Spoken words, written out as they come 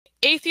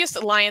Atheist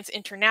Alliance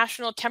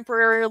International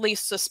temporarily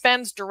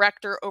suspends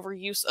director over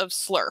use of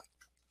Slur.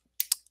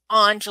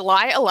 On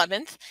July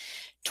 11th,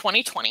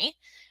 2020,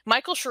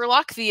 Michael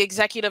Sherlock, the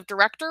executive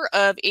director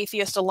of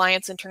Atheist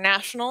Alliance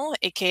International,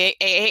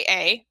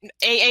 aka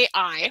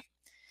AAI,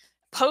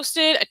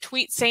 posted a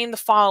tweet saying the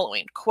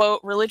following, quote,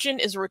 "Religion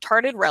is a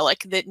retarded relic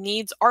that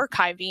needs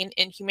archiving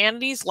in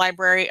humanity's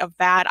library of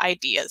bad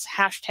ideas.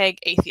 Hashtag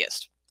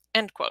atheist,"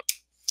 end quote.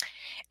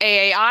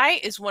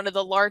 AAI is one of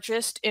the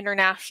largest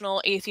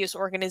international atheist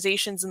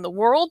organizations in the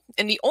world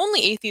and the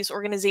only atheist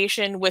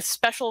organization with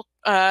special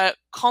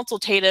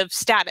consultative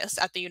status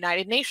at the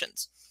United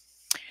Nations.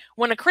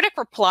 When a critic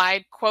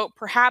replied, quote,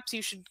 "Perhaps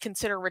you should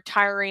consider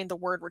retiring the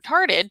word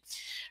retarded,"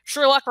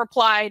 Sherlock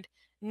replied,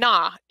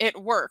 "Nah, it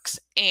works,"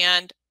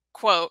 and,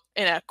 quote,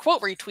 in a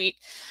quote retweet,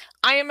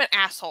 "I am an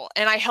asshole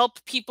and I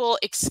help people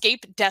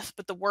escape death,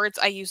 but the words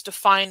I use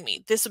define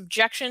me. This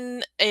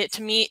objection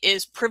to me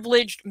is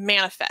privileged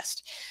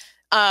manifest.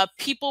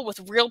 People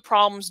with real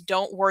problems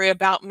don't worry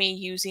about me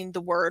using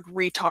the word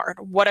retard.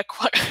 What a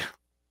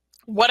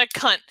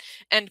cunt,"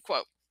 end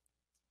quote.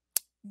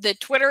 The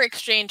Twitter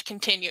exchange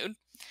continued,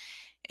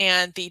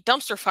 and the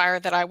dumpster fire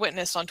that I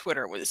witnessed on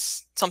Twitter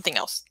was something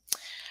else.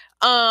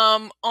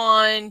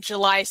 On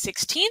July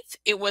 16th,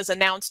 it was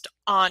announced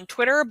on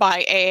Twitter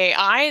by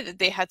AAI that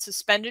they had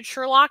suspended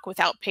Sherlock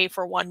without pay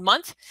for 1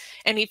 month,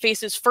 and he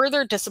faces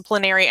further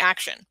disciplinary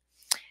action.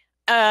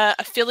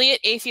 Affiliate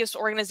atheist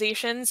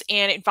organizations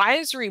and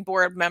advisory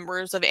board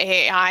members of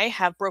AAI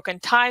have broken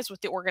ties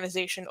with the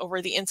organization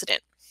over the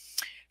incident.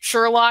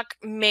 Sherlock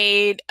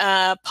made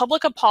a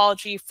public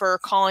apology for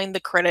calling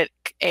the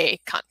critic a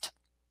cunt.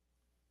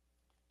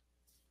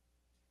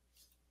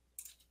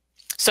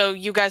 So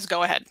you guys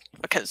go ahead,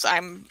 because I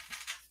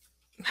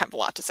have a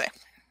lot to say.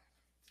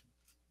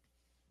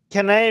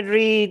 Can I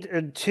read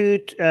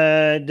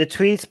the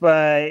tweets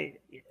by...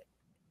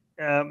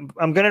 I'm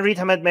going to read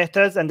Hamad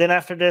Mehta's, and then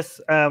after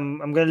this,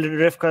 I'm going to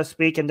let Rivka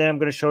speak, and then I'm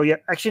going to show you...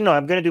 Actually, no,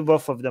 I'm going to do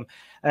both of them.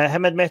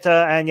 Hamad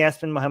Mehta and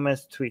Yasmin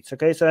Mohammed's tweets,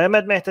 okay? So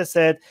Hamad Mehta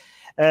said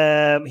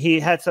he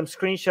had some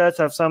screenshots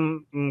of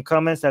some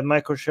comments that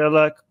Michael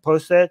Sherlock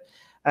posted,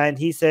 and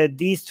he said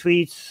these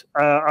tweets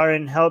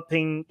aren't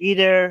helping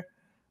either.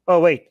 Oh,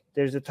 wait,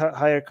 there's a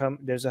higher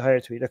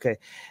tweet. Okay.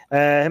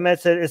 Hamad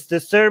said, "It's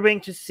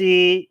disturbing to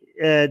see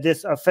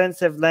this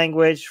offensive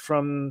language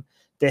from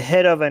the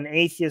head of an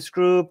atheist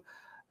group.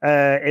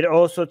 It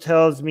also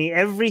tells me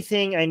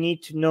everything I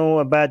need to know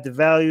about the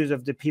values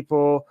of the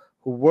people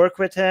who work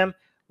with him."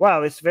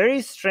 Wow, it's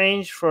very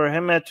strange for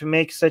Hamad to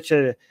make such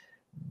a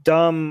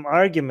dumb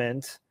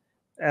argument.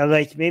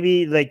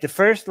 Maybe the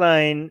first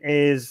line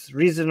is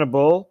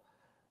reasonable.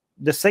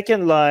 The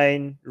second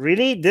line,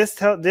 really?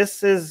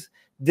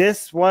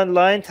 This one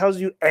line tells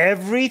you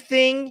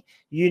everything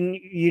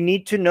you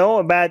need to know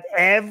about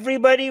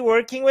everybody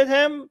working with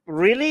him?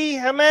 Really,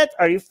 Hamad?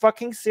 Are you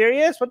fucking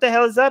serious? What the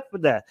hell is up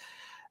with that?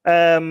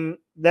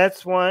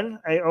 That's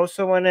one. I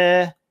also want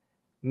to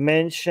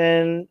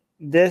mention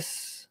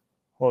this.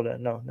 Hold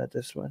on. No, not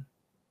this one.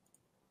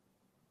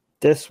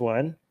 This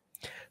one.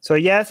 So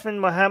Yasmin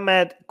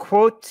Mohammed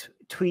quote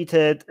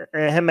tweeted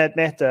Hamad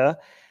Mehta,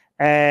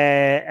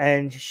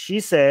 and she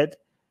said,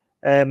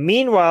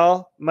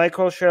 "Meanwhile,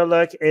 Michael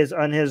Sherlock is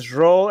on his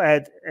role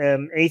at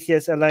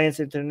Atheist Alliance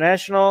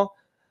International.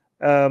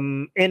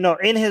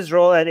 In his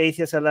role at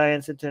Atheist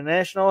Alliance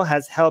International,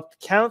 has helped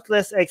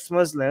countless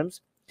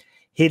ex-Muslims.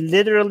 He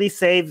literally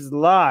saves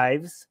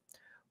lives.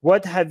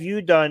 What have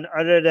you done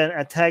other than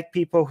attack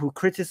people who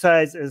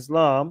criticize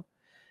Islam?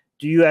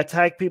 Do you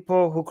attack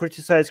people who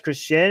criticize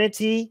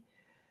Christianity?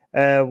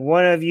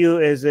 One of you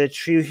is a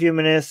true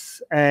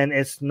humanist, and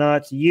it's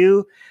not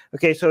you."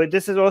 Okay, so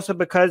this is also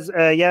because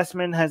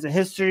Yasmin has a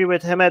history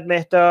with Hamad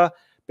Mehta,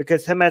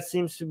 because Hamad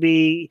seems to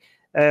be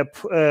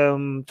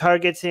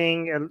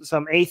targeting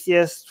some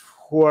atheists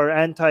who are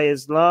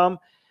anti-Islam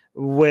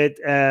with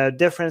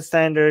different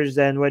standards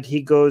than what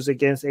he goes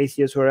against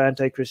atheists who are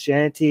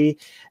anti-Christianity.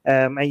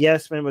 And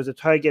Yasmin was a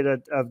target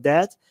of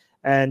that,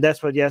 and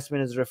that's what Yasmin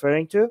is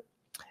referring to.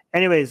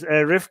 Anyways,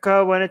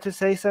 Rivka wanted to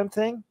say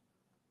something.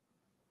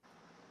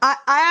 I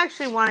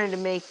actually wanted to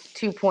make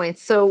 2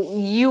 points. So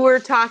you were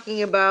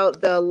talking about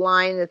the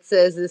line that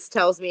says, "This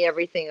tells me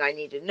everything I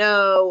need to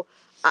know."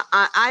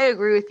 I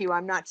agree with you.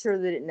 I'm not sure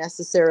that it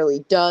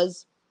necessarily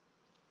does.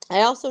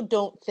 I also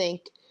don't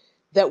think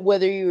that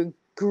whether you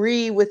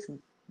agree with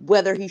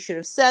whether he should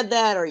have said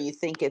that, or you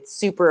think it's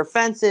super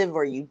offensive,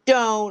 or you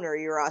don't, or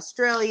you're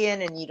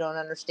Australian and you don't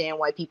understand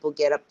why people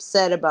get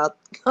upset about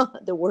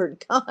the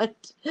word cunt,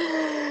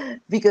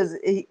 because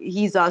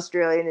he's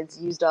Australian, it's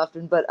used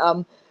often. But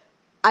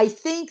I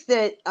think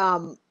that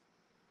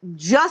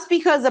just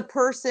because a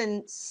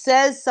person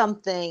says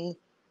something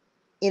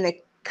in a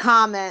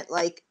comment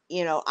like,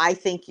 "I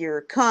think you're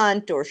a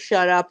cunt," or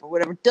 "shut up," or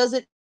whatever,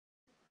 doesn't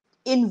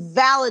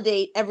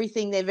invalidate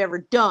everything they've ever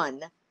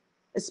done,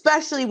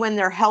 especially when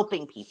they're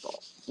helping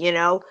people,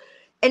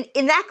 And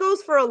that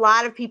goes for a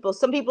lot of people.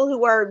 Some people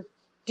who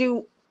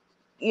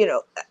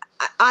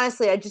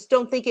honestly, I just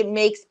don't think it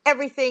makes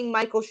everything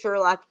Michael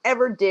Sherlock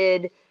ever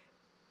did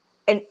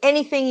and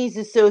anything he's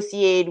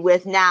associated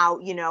with now,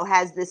 you know,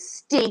 has this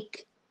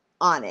stink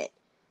on it,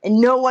 and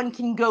no one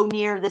can go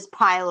near this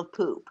pile of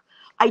poop.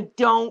 I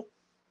don't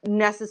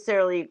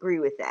necessarily agree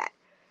with that.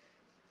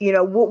 You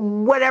know,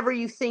 whatever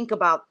you think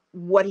about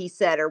what he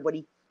said or what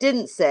he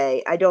didn't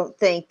say, I don't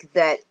think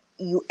that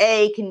you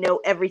can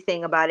know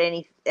everything about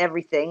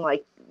everything,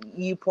 like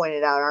you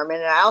pointed out, Armin.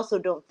 And I also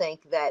don't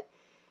think that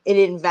it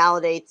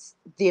invalidates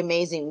the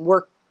amazing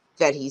work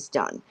that he's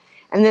done.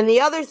 And then the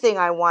other thing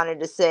I wanted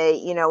to say,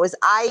 you know, is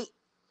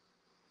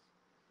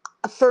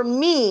for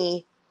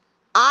me,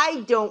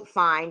 I don't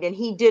find, and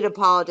he did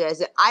apologize,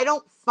 that I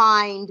don't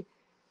find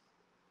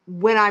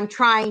when I'm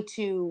trying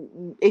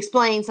to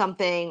explain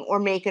something or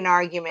make an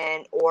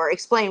argument or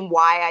explain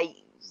why I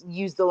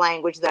use the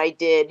language that I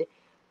did,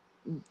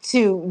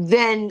 to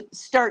then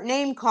start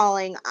name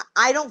calling,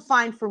 I don't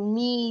find for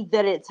me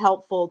that it's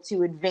helpful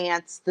to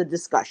advance the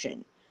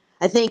discussion.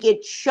 I think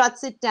it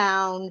shuts it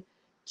down,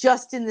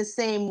 just in the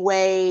same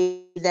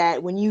way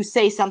that when you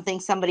say something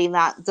somebody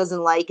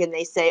doesn't like and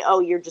they say, oh,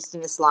 you're just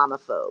an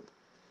Islamophobe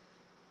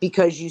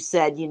because you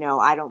said, you know,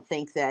 I don't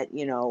think that,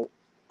 you know,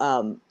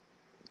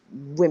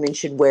 women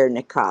should wear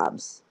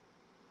niqabs.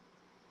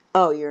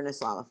 Oh, you're an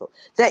Islamophobe.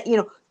 That, you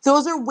know,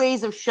 those are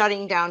ways of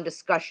shutting down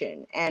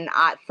discussion. And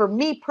for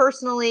me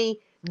personally,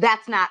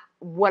 that's not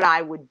what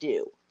I would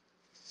do.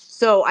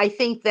 So I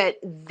think that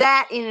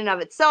in and of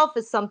itself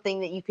is something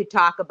that you could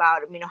talk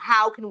about. I mean,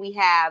 how can we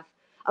have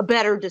a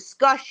better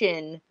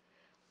discussion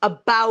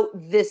about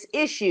this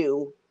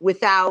issue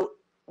without,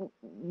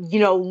 you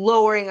know,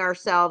 lowering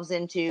ourselves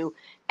into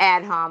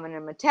ad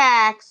hominem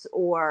attacks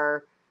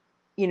or,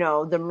 you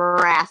know, the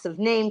morass of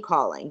name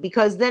calling,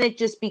 because then it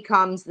just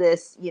becomes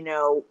this, you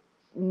know,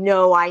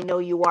 no, I know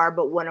you are,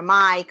 but what am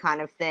I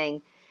kind of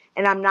thing.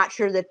 And I'm not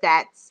sure that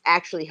that's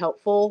actually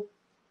helpful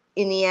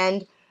in the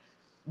end.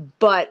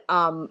 But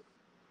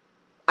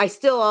I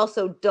still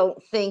also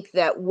don't think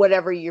that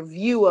whatever your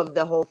view of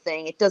the whole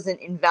thing, it doesn't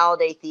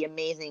invalidate the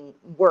amazing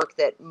work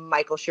that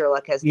Michael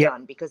Sherlock has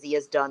done, because he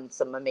has done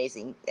some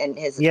amazing, and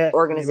his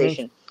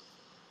organization.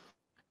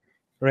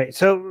 Right.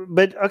 So,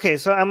 but okay.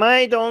 So, am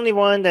I the only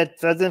one that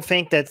doesn't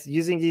think that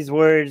using these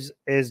words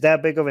is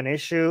that big of an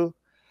issue?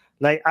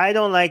 Like, I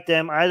don't like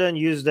them. I don't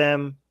use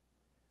them.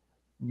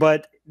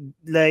 But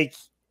like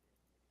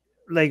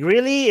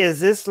really, is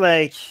this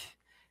like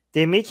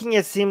they're making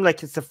it seem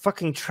like it's a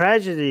fucking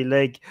tragedy?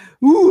 Like,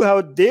 ooh,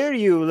 how dare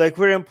you? Like,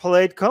 we're in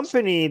polite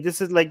company.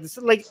 This is like.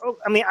 Oh,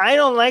 I mean, I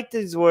don't like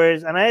these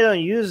words and I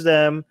don't use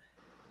them.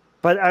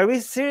 But are we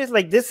serious?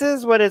 Like, this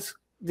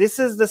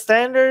is the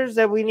standards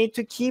that we need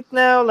to keep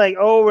now? Like,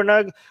 oh,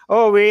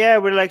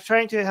 we're like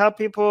trying to help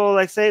people,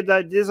 like say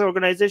that this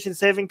organization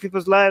saving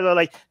people's lives, or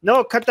like,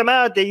 no, cut them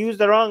out. They use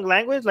the wrong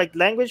language, like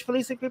language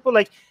policing people.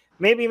 Like,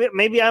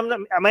 maybe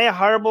am I a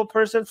horrible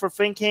person for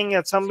thinking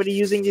that somebody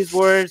using these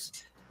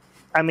words?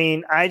 I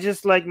mean, I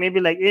just like, maybe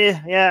like,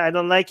 yeah, I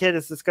don't like it.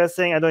 It's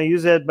disgusting. I don't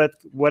use it, but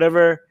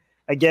whatever,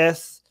 I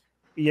guess.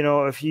 You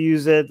know, if you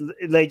use it,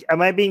 like,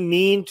 am I being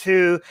mean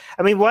to?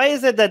 I mean, why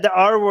is it that the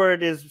R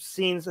word is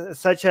seen as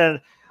such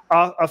an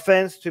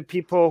offense to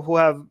people who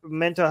have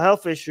mental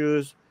health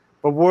issues,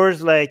 but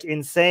words like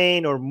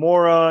insane or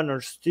moron or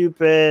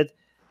stupid,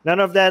 none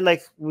of that,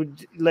 like,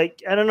 would,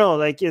 like, I don't know,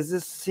 like, is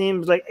this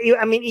seems like,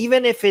 I mean,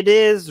 even if it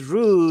is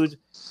rude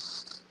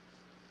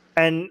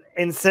and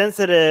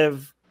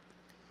insensitive,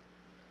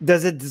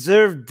 does it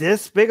deserve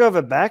this big of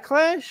a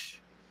backlash?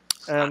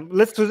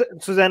 Let's do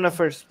Susanna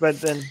first,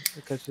 but then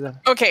Susanna.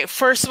 Okay,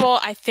 first of all,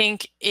 I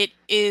think it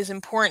is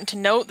important to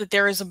note that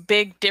there is a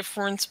big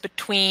difference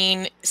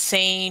between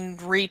saying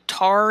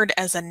retard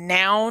as a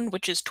noun,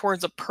 which is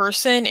towards a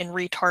person, and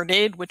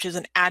retarded, which is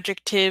an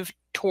adjective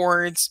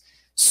towards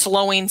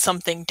slowing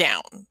something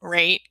down,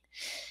 right?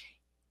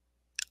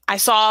 I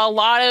saw a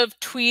lot of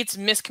tweets,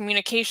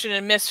 miscommunication,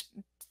 and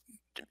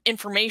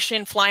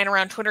misinformation flying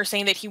around Twitter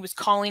saying that he was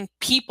calling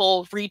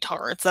people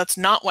retards. That's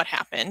not what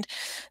happened.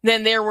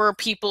 Then there were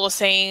people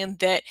saying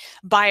that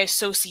by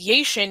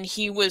association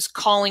he was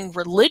calling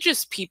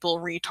religious people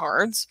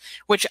retards,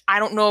 which I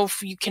don't know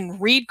if you can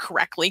read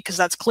correctly, because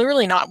that's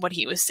clearly not what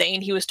he was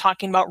saying. He was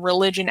talking about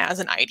religion as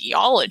an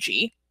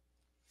ideology.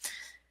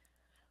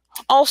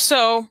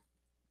 Also,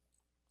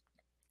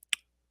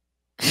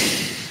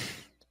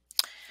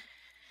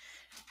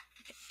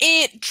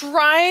 it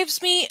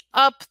drives me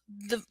up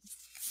the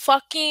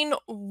fucking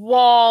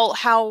wall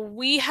how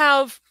we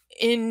have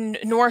in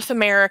North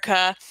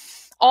America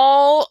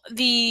all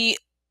the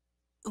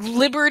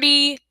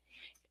liberty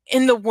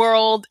in the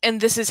world, and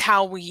this is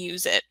how we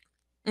use it.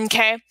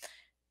 Okay?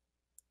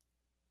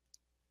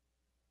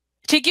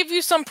 To give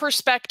you some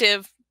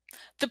perspective,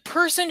 the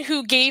person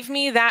who gave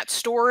me that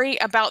story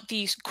about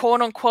the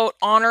quote-unquote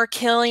honor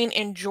killing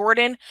in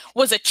Jordan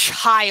was a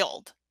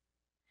child.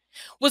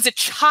 Was a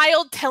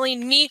child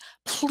telling me,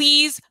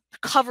 please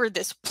cover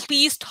this,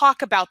 please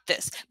talk about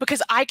this,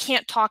 because I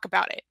can't talk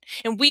about it,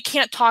 and we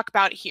can't talk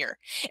about it here,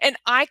 and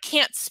I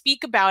can't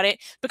speak about it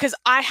because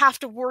I have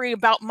to worry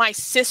about my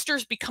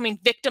sisters becoming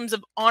victims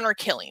of honor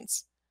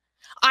killings.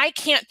 I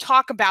can't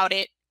talk about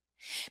it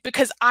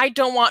because I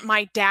don't want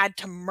my dad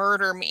to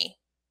murder me.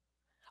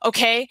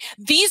 Okay?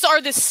 These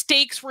are the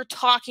stakes we're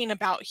talking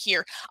about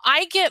here.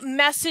 I get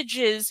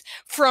messages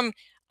from,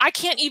 I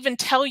can't even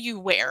tell you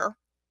where,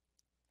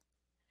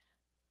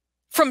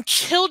 from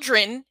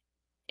children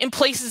in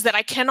places that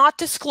I cannot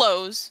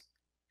disclose,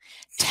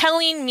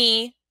 telling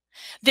me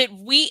that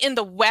we in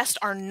the West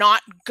are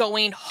not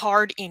going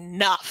hard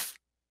enough.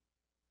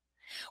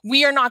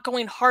 We are not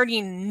going hard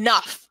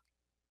enough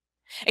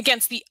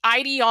against the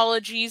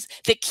ideologies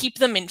that keep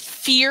them in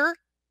fear,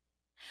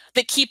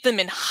 that keep them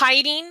in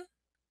hiding,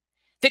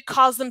 that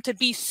cause them to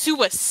be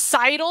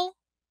suicidal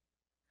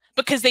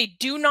because they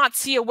do not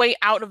see a way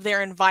out of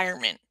their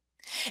environment.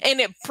 And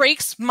it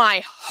breaks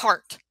my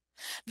heart.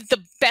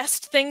 The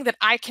best thing that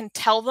I can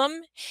tell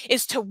them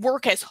is to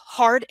work as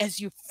hard as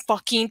you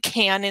fucking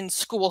can in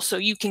school so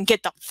you can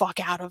get the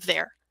fuck out of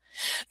there.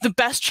 The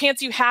best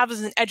chance you have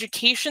is an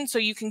education so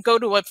you can go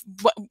to a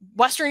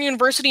Western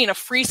university in a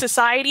free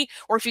society,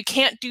 or if you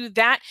can't do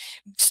that,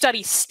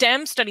 study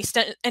STEM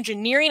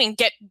engineering and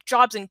get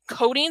jobs in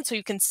coding so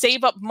you can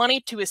save up money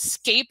to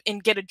escape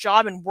and get a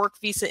job and work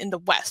visa in the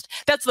West.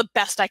 That's the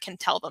best I can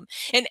tell them.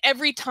 And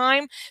every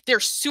time they're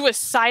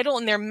suicidal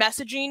and they're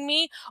messaging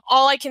me,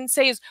 all I can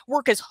say is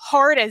work as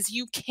hard as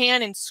you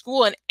can in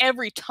school, and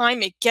every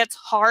time it gets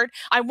hard,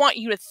 I want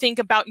you to think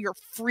about your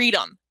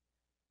freedom,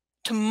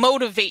 to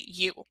motivate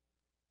you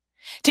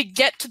to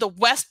get to the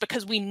West,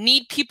 because we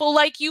need people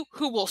like you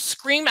who will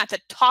scream at the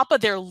top of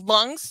their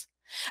lungs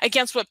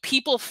against what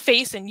people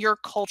face in your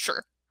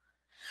culture.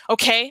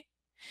 Okay?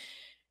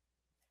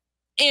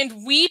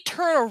 And we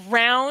turn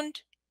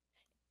around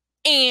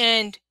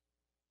and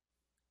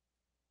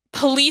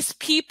police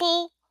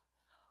people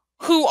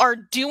who are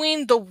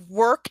doing the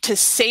work to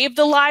save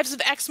the lives of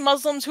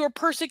ex-Muslims who are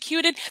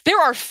persecuted. There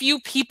are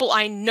few people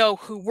I know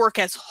who work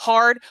as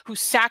hard, who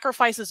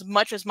sacrifice as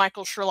much as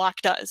Michael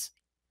Sherlock does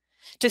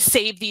to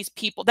save these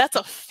people. That's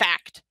a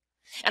fact.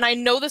 And I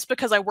know this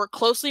because I work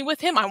closely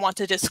with him. I want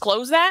to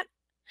disclose that.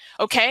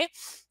 Okay?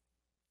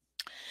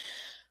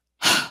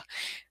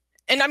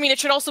 And I mean, it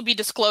should also be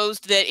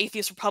disclosed that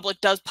Atheist Republic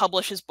does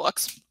publish his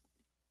books.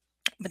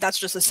 But that's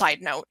just a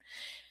side note.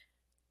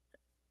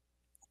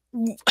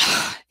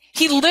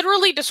 He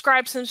literally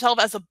describes himself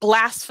as a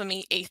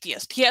blasphemy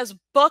atheist. He has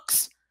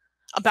books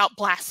about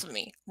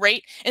blasphemy,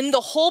 right? And the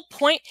whole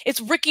point,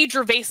 it's Ricky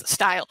Gervais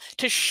style,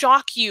 to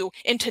shock you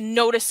into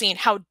noticing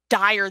how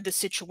dire the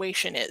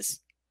situation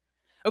is.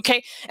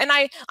 Okay? And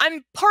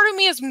I'm part of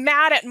me is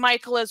mad at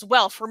Michael as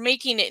well for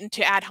making it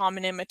into ad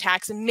hominem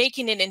attacks and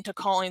making it into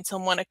calling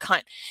someone a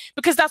cunt,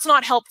 because that's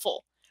not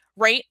helpful,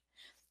 right?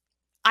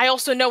 I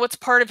also know it's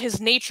part of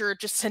his nature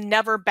just to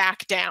never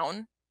back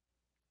down,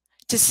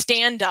 to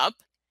stand up.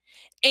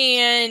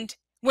 And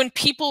when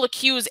people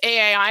accuse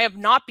AAI of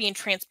not being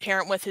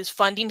transparent with his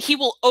funding, he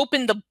will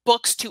open the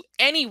books to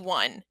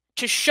anyone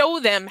to show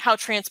them how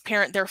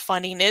transparent their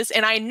funding is.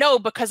 And I know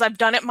because I've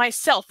done it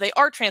myself. They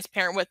are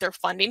transparent with their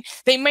funding.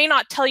 They may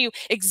not tell you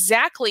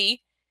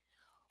exactly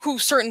who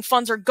certain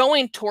funds are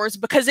going towards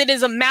because it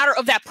is a matter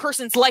of that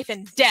person's life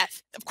and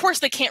death. Of course,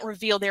 they can't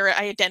reveal their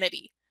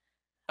identity.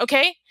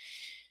 Okay?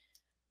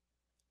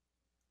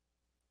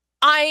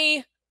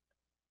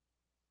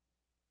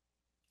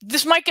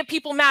 This might get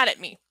people mad at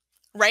me,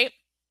 right?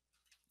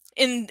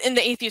 In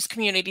the atheist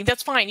community.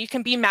 That's fine. You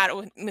can be mad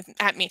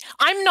at me.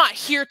 I'm not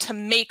here to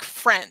make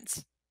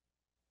friends.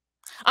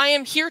 I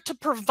am here to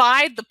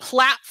provide the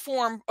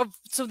platform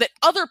so that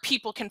other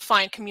people can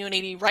find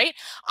community, right?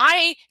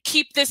 I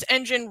keep this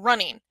engine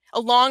running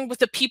along with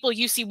the people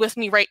you see with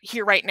me right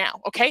here, right now,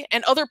 okay?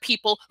 And other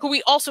people who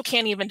we also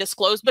can't even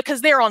disclose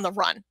because they're on the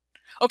run,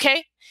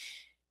 okay?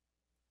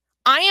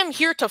 I am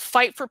here to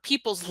fight for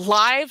people's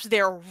lives,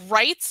 their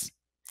rights,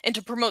 and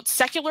to promote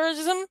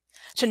secularism,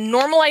 to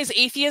normalize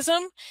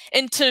atheism,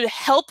 and to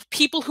help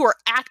people who are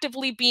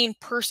actively being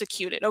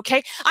persecuted,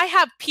 okay? I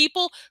have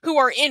people who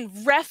are in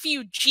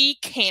refugee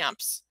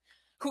camps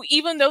who,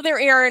 even though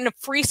they are in a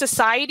free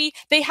society,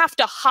 they have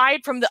to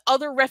hide from the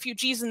other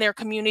refugees in their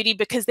community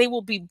because they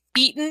will be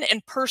beaten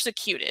and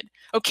persecuted,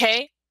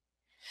 okay?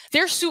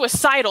 They're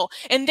suicidal,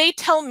 and they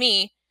tell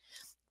me,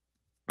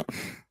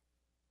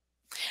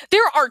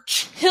 there are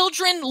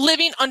children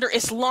living under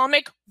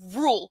Islamic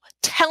rule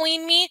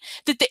telling me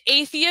that the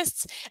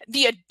atheists,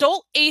 the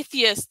adult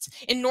atheists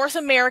in North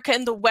America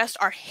and the West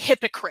are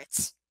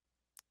hypocrites.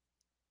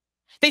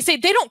 They say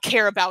they don't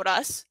care about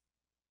us.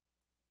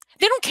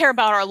 They don't care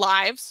about our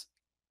lives.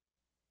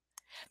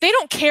 They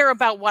don't care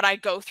about what I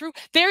go through.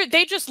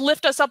 They just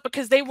lift us up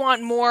because they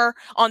want more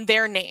on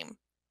their name.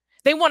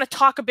 They want to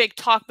talk a big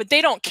talk, but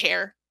they don't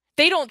care.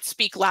 They don't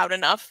speak loud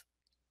enough.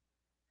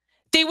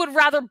 They would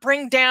rather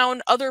bring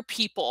down other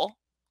people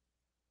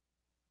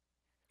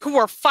who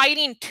are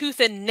fighting tooth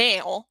and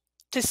nail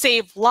to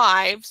save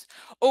lives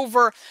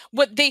over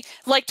what they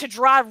like to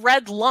draw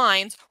red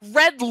lines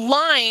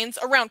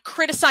around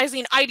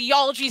criticizing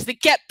ideologies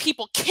that get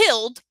people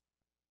killed,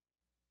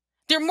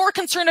 They're more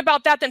concerned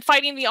about that than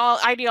fighting the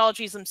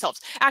ideologies themselves.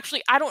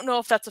 Actually, I don't know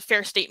if that's a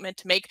fair statement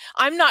to make.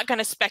 I'm not going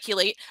to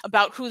speculate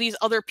about who these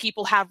other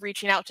people have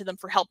reaching out to them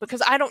for help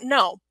because I don't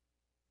know.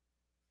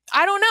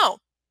 I don't know.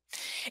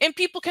 And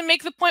people can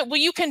make the point,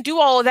 well, you can do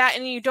all of that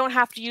and you don't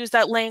have to use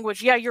that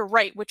language. Yeah, you're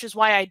right, which is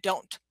why I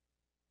don't.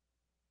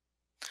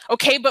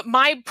 Okay, but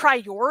my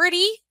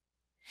priority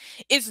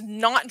is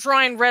not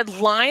drawing red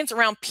lines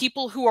around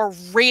people who are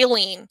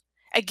railing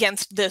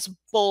against this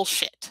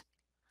bullshit.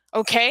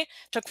 Okay?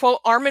 To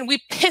quote Armin, we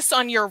piss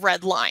on your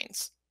red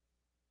lines.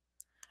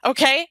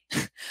 Okay?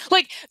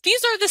 Like,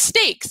 these are the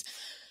stakes.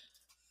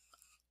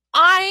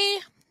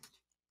 I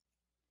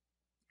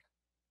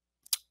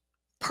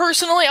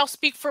personally, I'll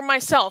speak for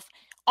myself.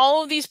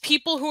 All of these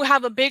people who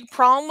have a big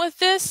problem with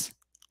this,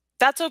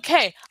 that's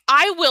okay.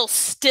 I will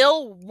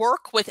still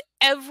work with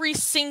every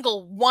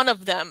single one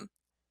of them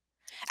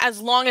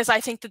as long as I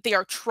think that they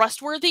are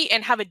trustworthy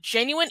and have a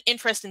genuine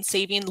interest in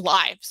saving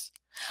lives.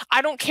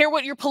 I don't care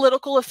what your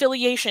political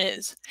affiliation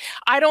is.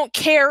 I don't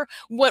care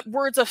what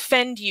words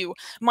offend you.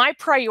 My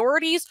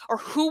priorities are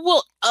who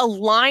will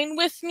align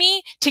with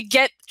me to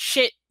get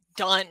shit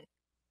done.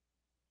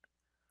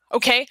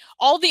 Okay?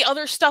 All the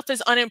other stuff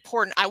is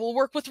unimportant. I will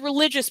work with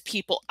religious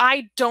people.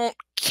 I don't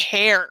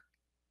care.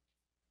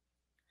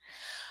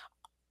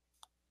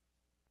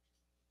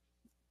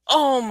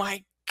 Oh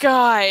my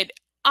God.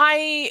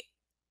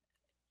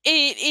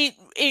 It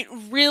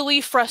really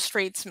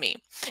frustrates me.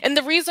 And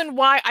the reason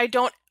why I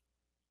don't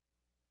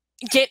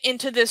get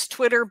into this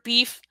Twitter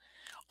beef,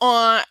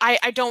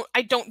 I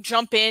don't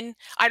jump in.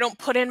 I don't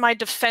put in my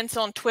defense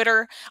on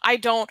Twitter.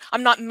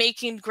 I'm not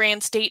making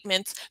grand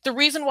statements. The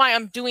reason why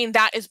I'm doing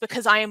that is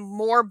because I am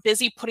more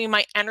busy putting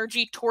my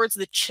energy towards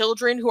the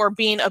children who are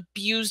being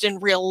abused in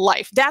real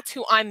life. That's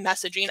who I'm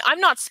messaging. I'm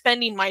not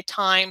spending my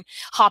time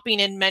hopping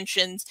in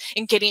mentions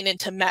and getting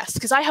into mess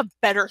because I have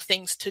better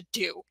things to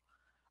do.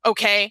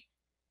 Okay?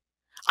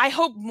 I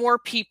hope more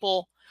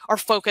people are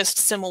focused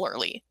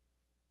similarly.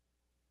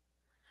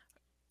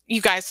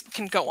 You guys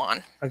can go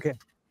on. Okay.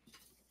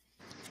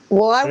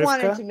 Well, I Rivka?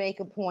 wanted to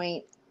make a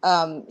point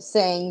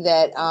saying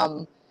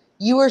that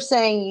you were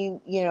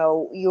saying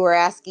you were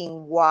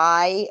asking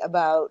why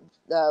about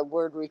the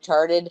word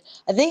retarded.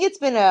 I think it's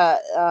been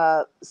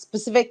a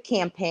specific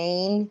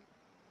campaign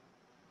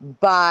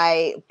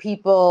by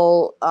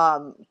people,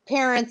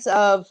 parents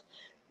of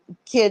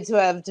kids who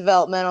have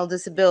developmental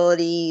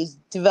disabilities,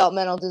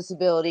 developmental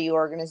disability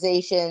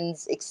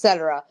organizations,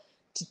 etc.,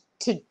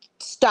 to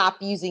stop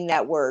using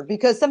that word,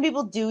 because some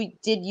people did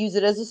use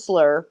it as a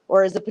slur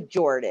or as a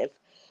pejorative.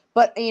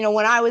 But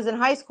when I was in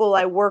high school,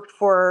 I worked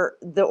for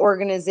the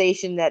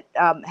organization that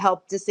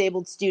helped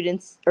disabled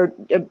students or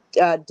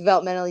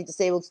developmentally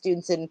disabled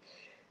students in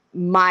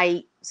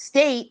my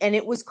state, and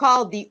it was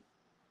called the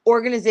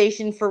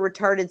Organization for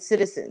Retarded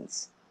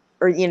Citizens,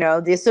 or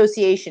the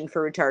Association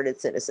for Retarded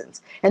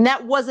Citizens, and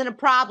that wasn't a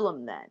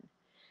problem then,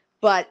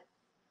 but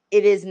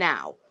it is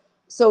now.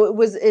 So it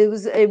was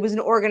an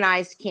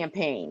organized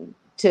campaign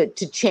to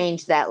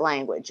change that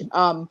language.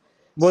 Well,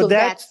 so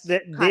that's the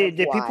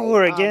people who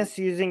are against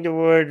using the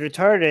word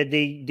retarded.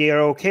 They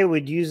are okay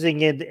with using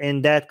it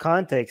in that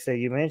context that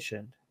you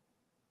mentioned.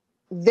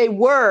 They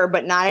were,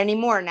 but not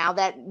anymore. Now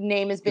that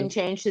name has been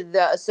changed to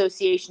the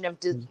Association of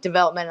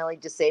Developmentally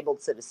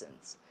Disabled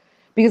Citizens,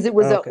 because it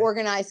was an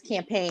organized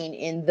campaign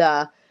in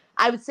the,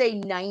 I would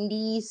say,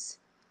 90s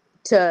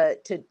to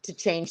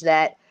change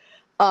that.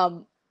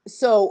 And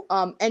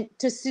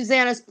to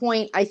Susanna's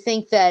point, I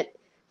think that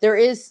there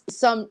is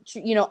some,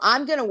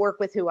 I'm going to work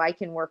with who I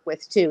can work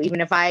with too,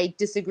 even if I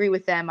disagree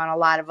with them on a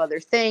lot of other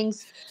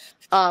things.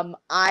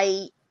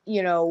 I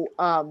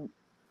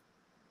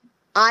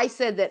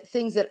said that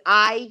things that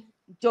I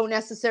don't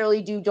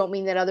necessarily do don't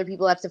mean that other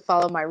people have to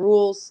follow my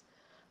rules,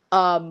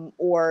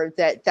 or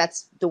that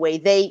that's the way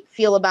they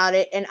feel about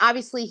it. And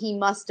obviously he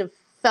must have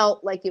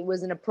felt like it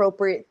was an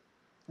appropriate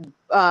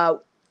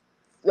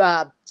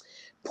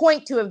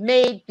point to have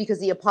made, because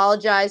he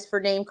apologized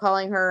for name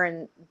calling her,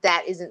 and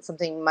that isn't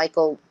something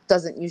Michael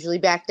doesn't usually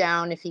back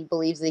down if he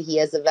believes that he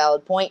has a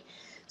valid point.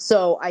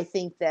 So I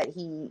think that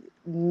he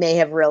may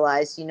have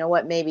realized,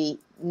 maybe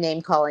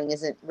name calling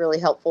isn't really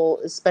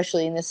helpful,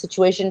 especially in this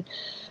situation.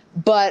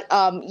 But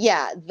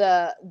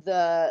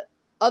the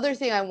other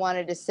thing I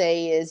wanted to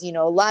say is,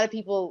 a lot of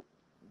people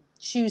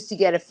choose to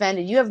get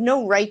offended. You have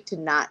no right to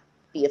not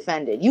be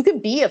offended. You can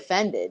be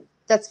offended.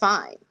 That's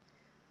fine.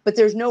 But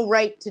there's no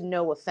right to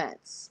no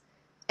offense.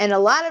 And a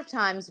lot of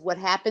times what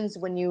happens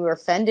when you are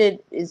offended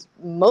is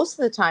most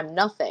of the time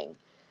nothing.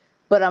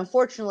 But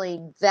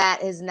unfortunately,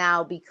 that has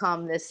now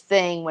become this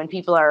thing. When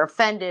people are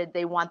offended,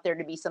 they want there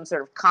to be some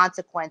sort of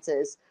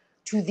consequences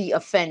to the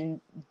offender,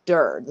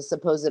 the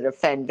supposed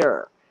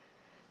offender.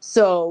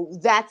 So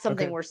that's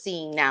something we're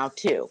seeing now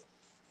too.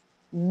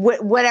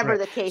 Whatever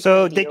the case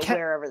may be, or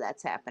wherever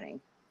that's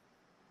happening.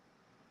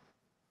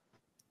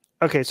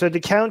 Okay, so the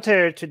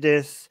counter to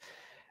this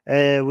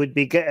would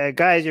be,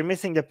 guys, you're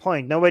missing the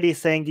point. Nobody's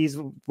saying these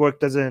work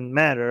doesn't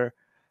matter.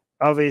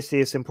 Obviously,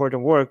 it's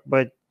important work,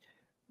 but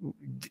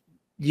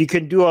you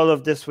can do all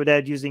of this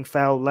without using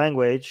foul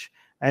language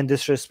and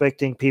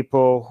disrespecting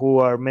people who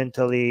are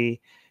mentally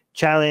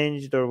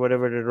challenged or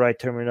whatever the right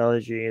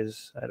terminology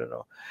is. I don't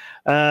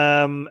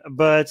know.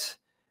 But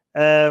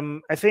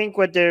I think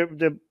what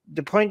the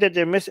point that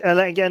they're missing,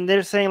 again,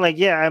 they're saying like,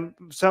 yeah,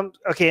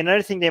 okay.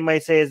 Another thing they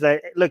might say is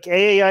that, look,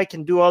 AAI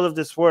can do all of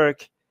this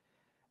work.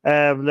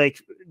 Like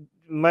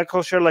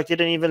Michael Sherlock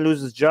didn't even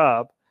lose his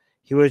job.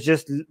 He was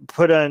just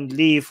put on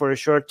leave for a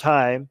short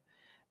time,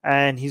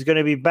 and he's going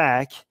to be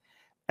back.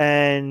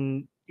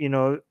 And, you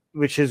know,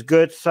 which is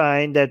good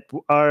sign that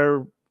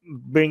our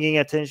bringing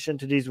attention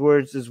to these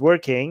words is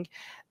working.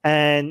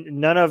 And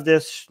none of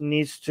this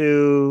needs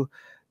to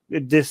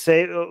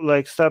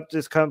stop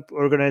this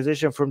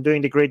organization from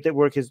doing the great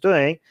work it's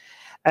doing.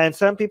 And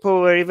some people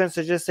were even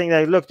suggesting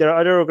that, look, there are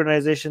other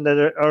organizations that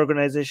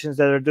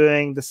are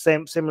doing the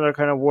similar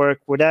kind of work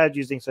without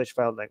using such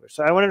foul language.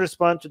 So I want to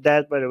respond to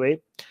that, by the way.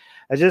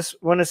 I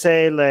just want to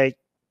say, like,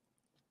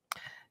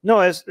 no,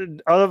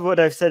 all of what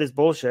I've said is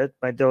bullshit,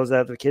 my devil's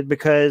advocate,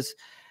 because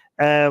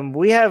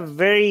we have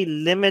very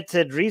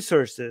limited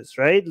resources,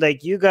 right?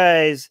 Like, you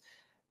guys,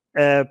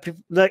 like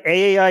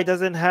AAI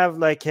doesn't have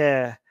like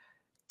a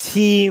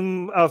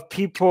team of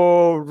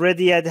people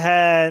ready at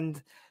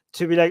hand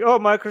to be like, oh,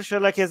 Michael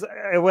Sherlock is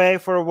away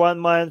for 1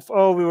 month.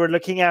 Oh, we were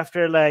looking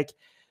after like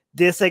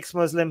this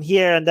ex-Muslim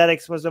here and that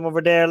ex-Muslim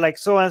over there, like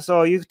so and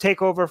so. You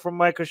take over from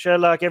Michael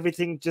Sherlock,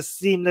 everything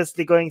just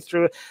seamlessly going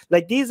through.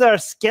 Like, these are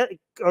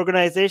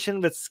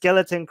organizations with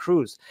skeleton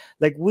crews.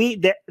 Like,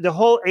 the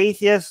whole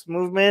atheist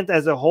movement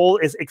as a whole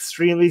is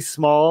extremely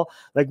small.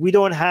 Like, we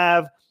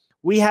have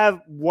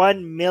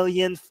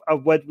 1/1,000,000th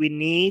of what we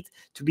need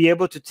to be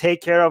able to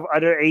take care of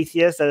other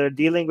atheists that are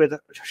dealing with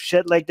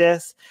shit like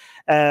this.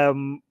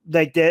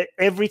 Like,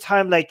 every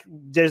time like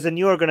there's a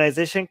new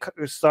organization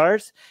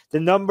starts, the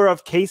number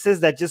of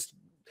cases that just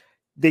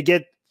they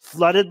get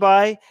flooded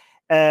by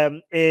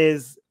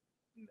is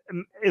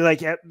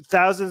like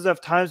thousands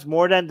of times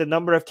more than the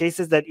number of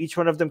cases that each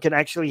one of them can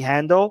actually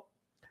handle.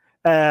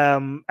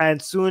 And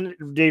soon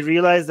they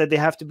realize that they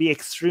have to be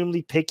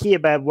extremely picky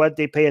about what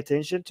they pay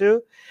attention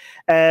to.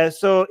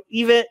 So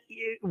even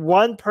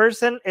one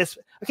person is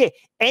okay.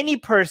 Any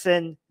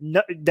person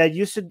that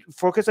used to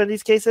focus on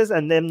these cases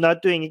and them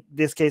not doing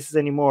these cases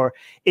anymore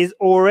is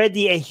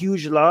already a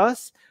huge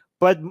loss.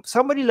 But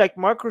somebody like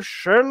Marcus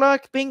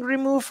Sherlock being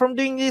removed from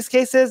doing these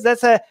cases,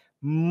 that's a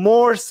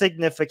more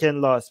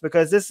significant loss,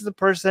 because this is a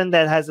person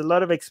that has a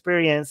lot of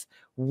experience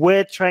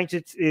with trying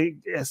to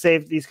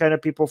save these kind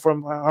of people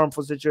from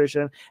harmful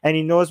situations, and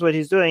he knows what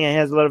he's doing, and he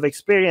has a lot of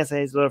experience, and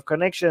he has a lot of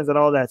connections and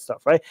all that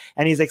stuff, right?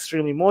 And he's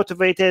extremely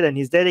motivated, and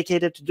he's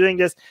dedicated to doing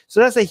this. So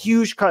that's a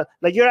huge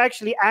like, you're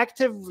actually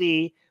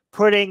actively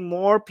putting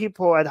more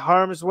people at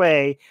harm's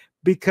way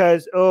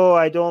because, oh,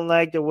 I don't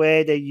like the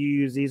way that you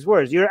use these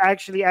words. You're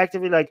actually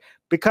actively like,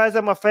 because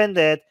I'm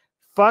offended,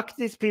 fuck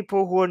these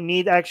people who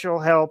need actual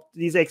help,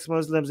 these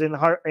ex-Muslims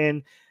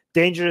in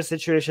dangerous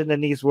situation that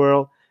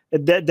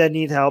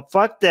need help.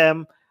 Fuck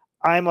them.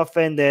 I'm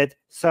offended.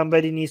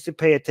 Somebody needs to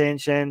pay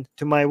attention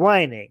to my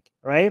whining,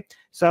 right?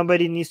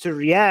 Somebody needs to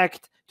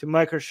react to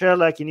Michael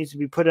Sherlock. He needs to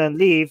be put on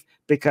leave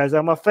because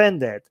I'm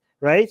offended,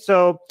 right?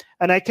 So,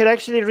 and I could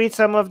actually read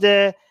some of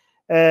the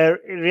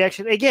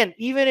reaction. Again,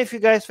 even if you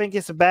guys think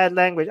it's a bad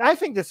language, I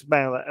think this is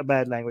a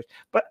bad language.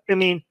 But, I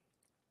mean,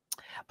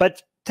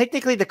 but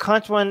technically the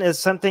Kant one is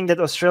something that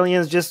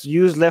Australians just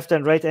use left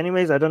and right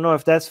anyways. I don't know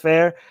if that's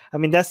fair. I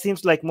mean, that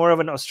seems like more of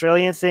an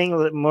Australian thing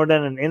more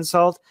than an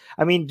insult.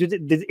 I mean,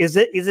 is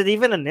it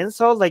even an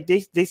insult? Like,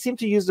 they seem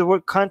to use the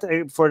word Kant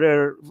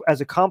as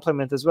a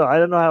compliment as well. I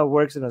don't know how it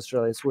works in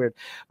Australia. It's weird.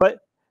 But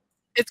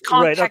it's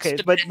context right, okay.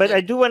 dependent. But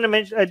I do want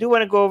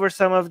to go over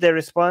some of the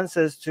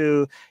responses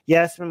to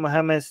Yasmin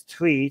Mohammed's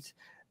tweet,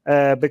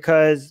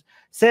 because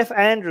Seth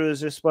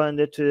Andrews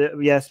responded to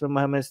Yasmin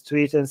Mohammed's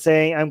tweet and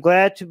saying, I'm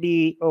glad to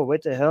be... Oh,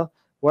 what the hell?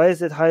 Why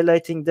is it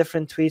highlighting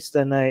different tweets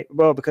than I...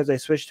 Well, because I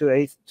switched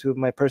to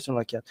my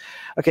personal account.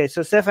 Okay,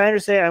 so Seth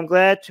Andrews saying, I'm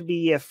glad to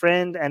be a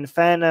friend and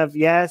fan of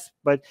Yas,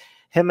 but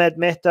Himad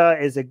Mehta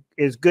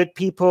is good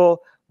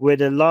people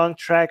with a long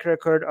track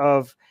record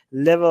of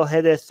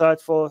level-headed,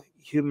 thoughtful,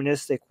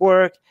 humanistic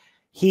work.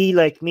 He,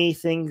 like me,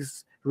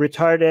 thinks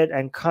retarded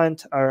and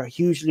cunt are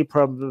hugely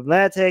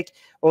problematic.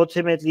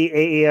 Ultimately,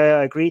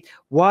 AAI agreed.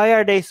 Why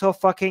are they so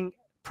fucking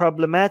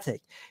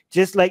problematic?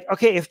 Just like,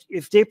 okay,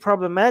 if they're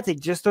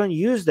problematic, just don't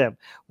use them.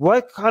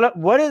 What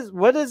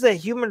is a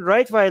human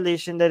right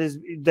violation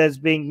that's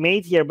being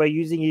made here by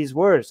using these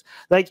words?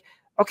 Like,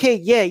 okay,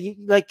 yeah,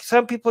 like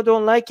some people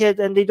don't like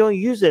it and they don't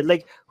use it.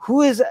 Like,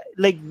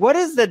 what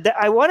is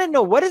I want to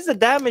know, what is the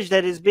damage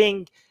that is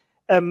being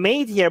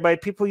made here by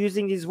people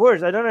using these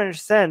words? I don't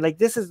understand. Like,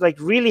 this is like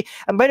really...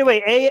 And by the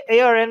way,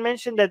 ARN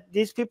mentioned that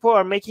these people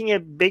are making a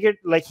bigger...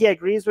 Like, he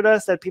agrees with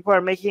us that people are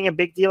making a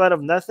big deal out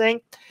of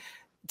nothing.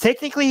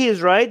 Technically, he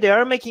is right. They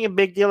are making a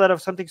big deal out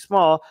of something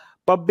small.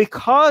 But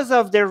because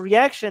of their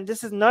reaction,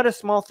 this is not a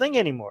small thing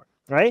anymore,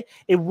 right?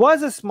 It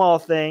was a small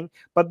thing,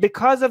 but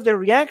because of their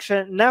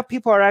reaction, now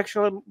people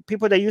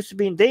that used to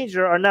be in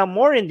danger are now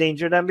more in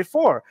danger than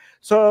before.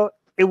 So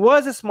it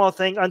was a small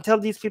thing until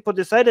these people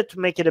decided to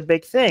make it a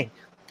big thing.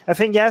 I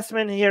think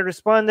Yasmin here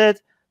responded.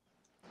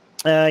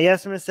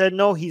 Yasmin said,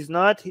 no, he's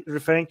not,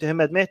 referring to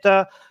him at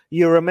Meta.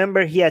 You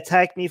remember he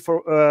attacked me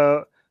for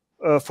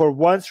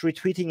once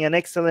retweeting an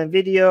excellent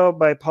video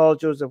by Paul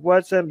Joseph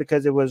Watson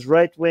because it was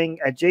right-wing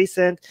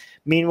adjacent.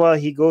 Meanwhile,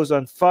 he goes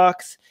on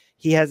Fox.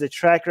 He has a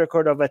track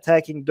record of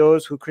attacking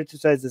those who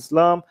criticize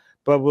Islam,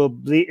 but will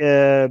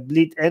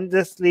bleed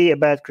endlessly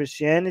about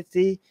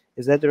Christianity.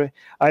 Is that the right?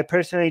 I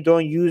personally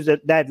don't use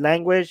that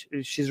language.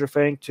 She's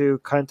referring to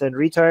content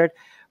retard,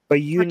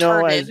 but you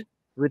know as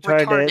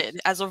retarded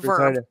as a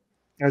verb.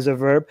 As a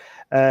verb.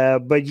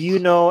 But you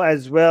know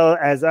as well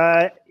as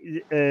I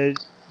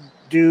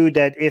do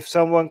that if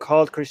someone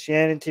called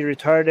Christianity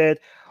retarded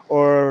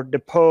or the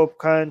Pope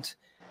cunt,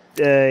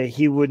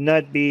 he would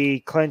not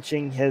be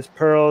clenching his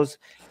pearls.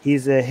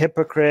 He's a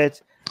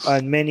hypocrite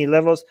on many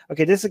levels.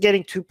 Okay, this is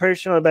getting too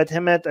personal about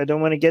Hemet. I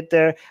don't want to get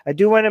there. I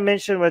do want to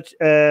mention what...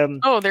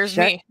 oh, there's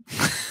me.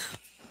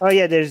 Oh,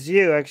 yeah, there's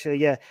you, actually,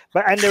 yeah.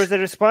 And there was a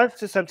response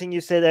to something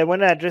you said. I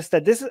want to address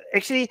that. This is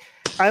actually...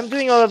 I'm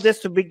doing all of this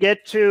to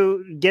get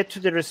to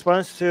the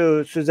response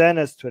to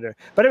Susanna's Twitter.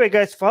 By the way,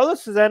 guys, follow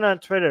Susanna on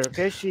Twitter,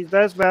 okay? She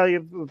does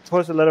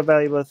post a lot of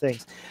valuable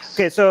things.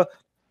 Okay, so...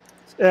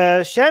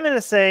 Shannon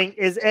is saying,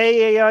 is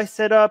AAI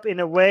set up in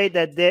a way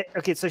that they...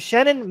 Okay, so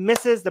Shannon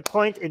misses the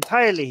point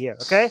entirely here,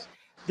 okay?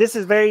 This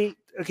is very...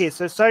 Okay,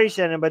 so sorry,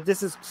 Shannon, but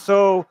this is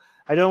so...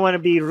 I don't want to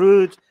be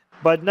rude,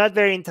 but not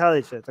very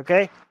intelligent,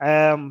 okay?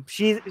 I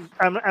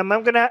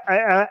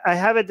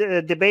have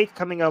a debate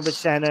coming up with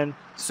Shannon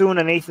soon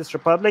on Atheist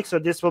Republic, so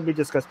this will be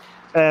discussed.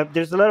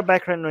 There's a lot of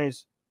background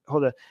noise.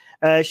 Hold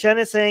on.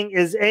 Shannon is saying,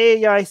 is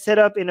AAI set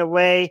up in a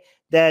way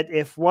that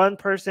if one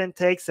person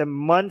takes a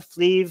month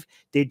leave,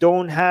 they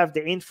don't have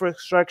the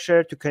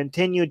infrastructure to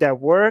continue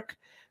that work?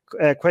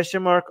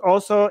 Question mark.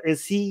 Also,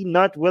 is he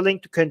not willing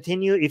to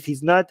continue if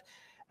he's not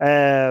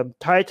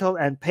titled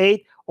and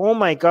paid? Oh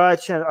my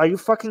God, Shannon, are you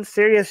fucking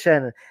serious,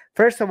 Shannon?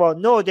 First of all,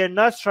 no, they're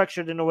not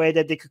structured in a way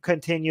that they could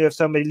continue if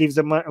somebody leaves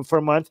for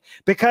a month,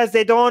 because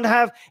they don't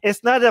have,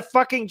 it's not a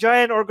fucking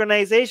giant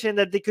organization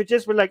that they could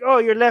just be like, oh,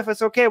 you're left,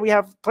 it's okay, we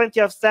have plenty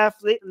of staff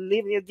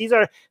leaving. These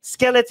are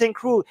skeleton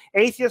crew.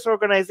 Atheist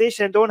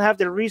organizations don't have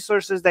the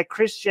resources that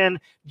Christian,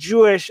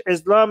 Jewish,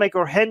 Islamic,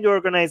 or Hindu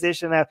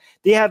organization have.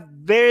 They have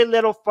very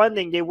little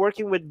funding. They're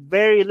working with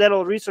very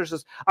little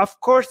resources. Of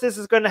course, this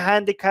is going to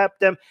handicap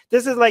them.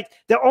 This is like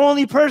the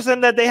only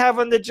person that they have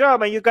on the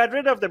job, and you got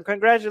rid of them.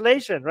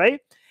 Congratulations, right?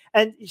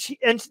 And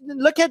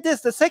look at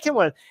this, the second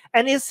one.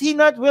 And is he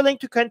not willing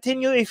to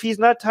continue if he's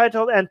not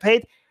titled and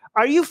paid?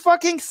 Are you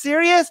fucking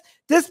serious?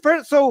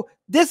 So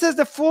this is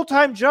the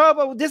full-time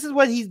job. This is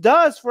what he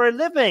does for a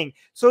living.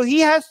 So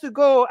he has to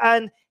go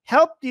and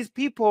help these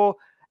people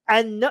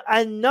and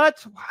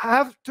not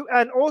have to,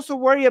 and also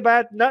worry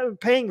about not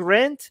paying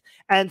rent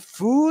and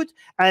food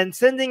and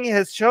sending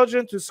his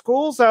children to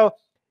school. So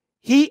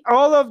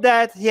all of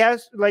that he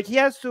has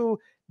to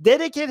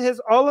dedicate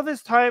all of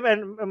his time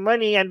and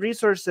money and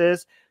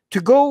resources to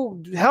go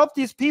help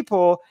these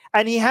people,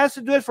 and he has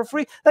to do it for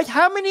free. Like,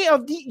 how many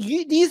of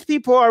these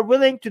people are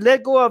willing to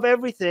let go of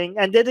everything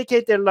and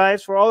dedicate their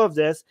lives for all of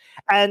this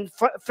and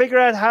figure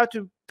out how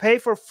to pay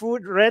for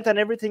food, rent, and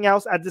everything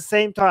else at the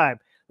same time?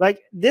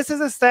 Like, this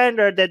is a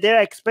standard that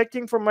they're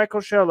expecting from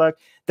Michael Sherlock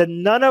that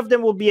none of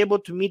them will be able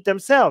to meet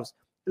themselves.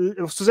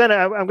 Susanna,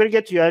 I'm going to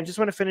get to you. I just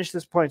want to finish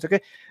this point,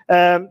 okay?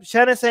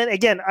 Shannon saying,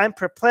 again, I'm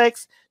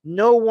perplexed.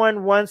 No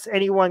one wants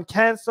anyone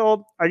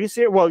canceled. Are you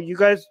serious? Well, you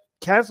guys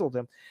canceled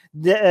him.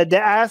 The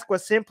ask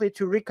was simply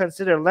to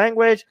reconsider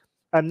language.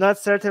 I'm not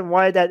certain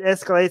why that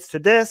escalates to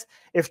this.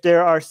 If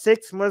there are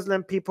 6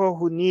 Muslim people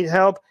who need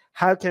help,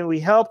 how can we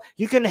help?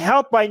 You can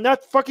help by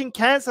not fucking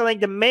canceling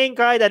the main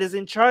guy that is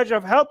in charge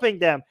of helping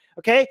them,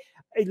 okay?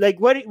 Like,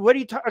 what are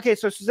you talking? Okay,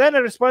 so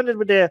Susanna responded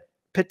with a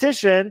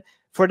petition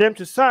for them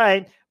to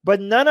sign, but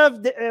none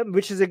of the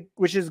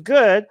which is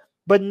good,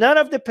 but none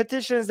of the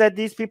petitions that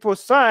these people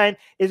sign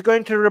is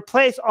going to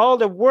replace all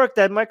the work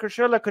that Michael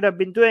Sherlock could have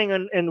been doing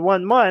in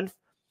 1 month.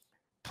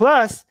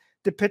 Plus,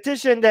 the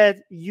petition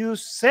that you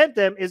sent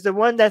them is the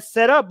one that's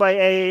set up by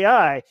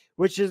AAI,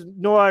 which is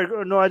no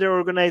other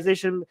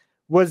organization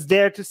was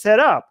there to set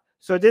up.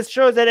 So this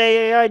shows that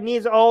AAI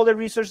needs all the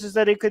resources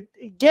that it could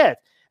get.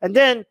 And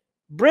then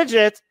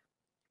Bridget,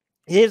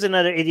 here's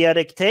another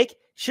idiotic take.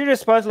 She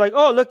responds like,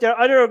 oh, look, there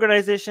are other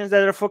organizations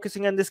that are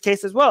focusing on this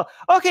case as well.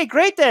 Okay,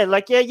 great then.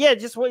 Like, yeah,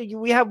 just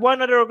we have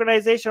one other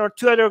organization or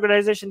 2 other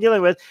organizations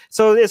dealing with.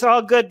 So it's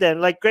all good then.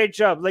 Like, great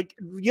job. Like,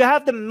 you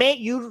have the main,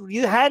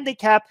 you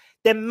handicap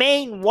the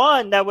main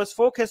one that was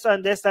focused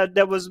on this,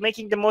 that was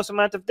making the most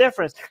amount of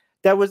difference,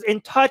 that was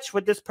in touch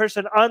with this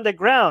person on the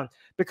ground.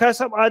 Because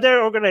some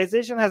other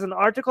organization has an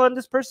article on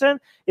this person,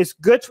 it's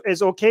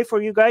okay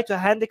for you guys to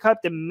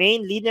handicap the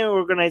main leading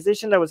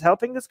organization that was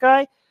helping this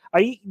guy?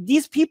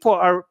 These people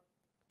are,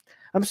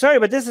 I'm sorry,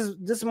 but this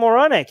is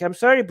moronic. I'm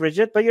sorry,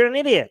 Bridget, but you're an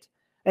idiot.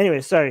 Anyway,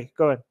 sorry,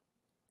 go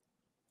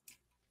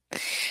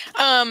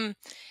ahead.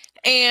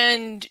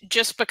 And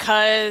just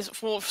because,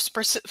 well,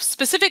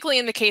 specifically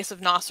in the case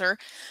of Nasser,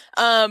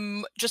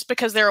 just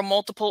because there are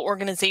multiple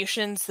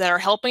organizations that are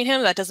helping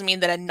him, that doesn't mean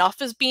that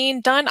enough is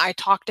being done. I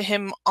talk to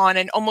him on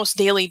an almost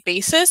daily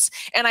basis,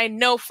 and I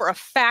know for a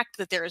fact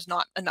that there is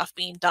not enough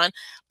being done.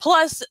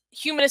 Plus,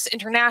 Humanists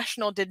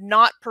International did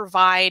not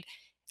provide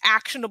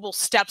actionable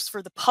steps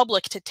for the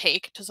public to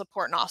take to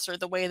support Nasser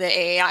the way the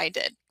AAI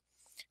did.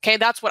 Okay,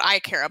 that's what I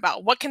care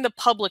about. What can the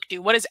public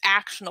do? What is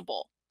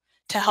actionable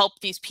to help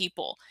these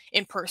people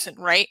in person,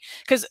 right?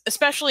 Because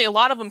especially a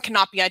lot of them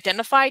cannot be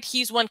identified.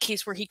 He's one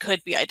case where he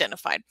could be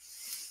identified.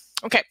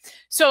 Okay,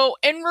 so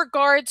in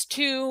regards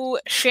to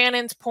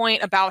Shannon's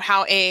point about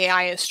how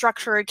AAI is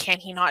structured, can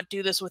he not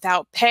do this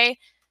without pay?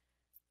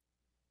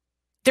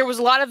 There was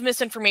a lot of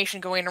misinformation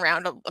going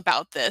around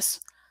about this.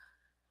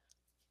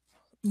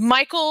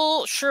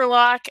 Michael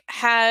Sherlock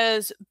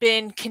has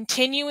been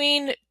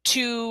continuing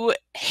to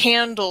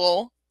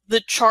handle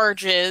the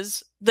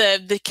charges,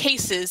 the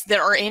cases that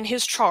are in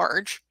his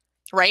charge,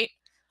 right,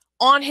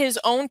 on his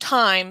own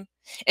time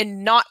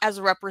and not as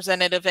a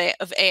representative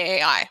of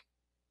AAI.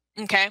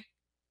 Okay?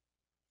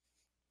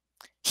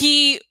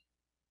 He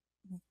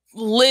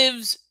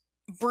lives,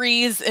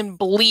 breathes, and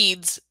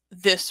bleeds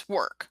this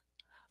work.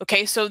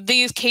 Okay? So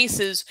these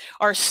cases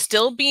are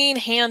still being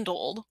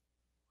handled,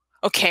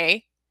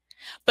 okay,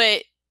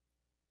 but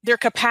their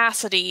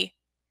capacity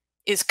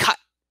is cut,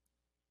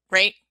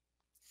 right?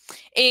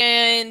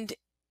 And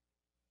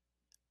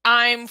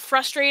I'm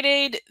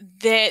frustrated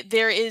that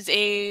there is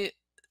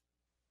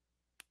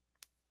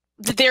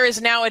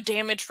now a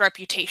damaged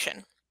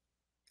reputation,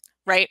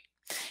 right?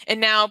 And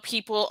now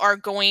people are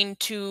going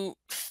to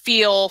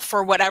feel,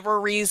 for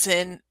whatever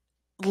reason,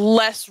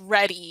 less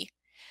ready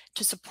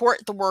to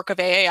support the work of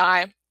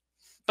AAI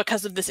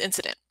because of this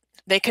incident.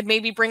 They could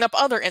maybe bring up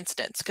other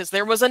incidents, because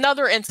there was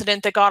another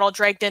incident that got all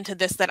dragged into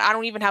this that I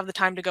don't even have the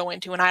time to go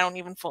into, and I don't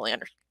even fully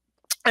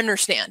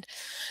understand.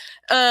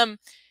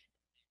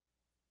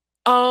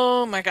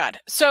 Oh my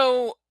God.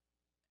 So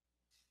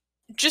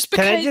just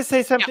because— Can I just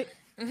say something?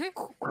 Yeah.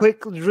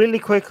 Really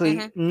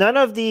quickly? None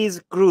of these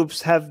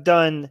groups have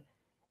done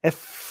a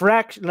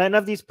fraction. None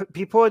of these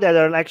people that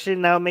are actually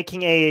now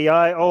making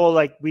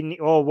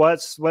AAI,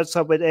 what's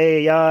up with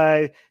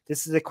AAI?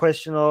 This is a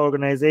questionable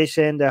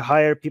organization. They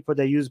hire people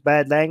that use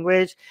bad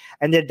language,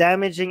 and they're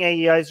damaging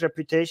AAI's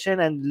reputation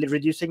and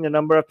reducing the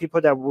number of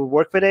people that will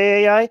work with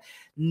AAI.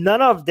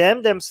 None of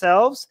them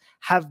themselves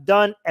have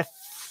done a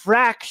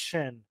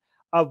fraction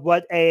of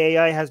what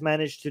AAI has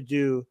managed to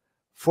do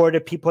for the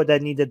people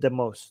that need it the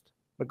most.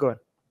 But go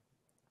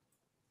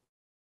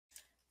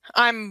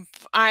on.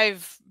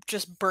 I've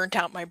just burnt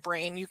out my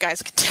brain. You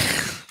guys can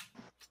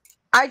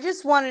I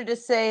just wanted to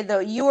say, though,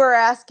 you were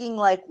asking,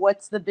 like,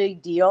 what's the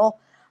big deal?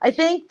 I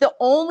think the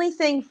only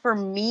thing for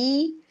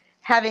me,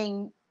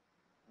 having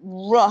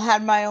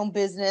had my own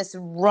business,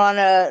 run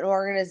an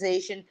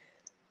organization,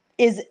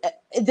 is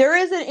there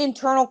is an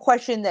internal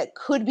question that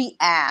could be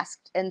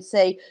asked and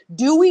say, how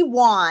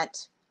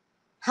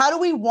do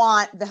we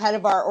want the head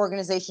of our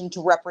organization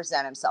to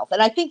represent himself?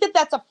 And I think that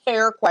that's a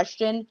fair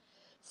question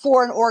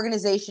for an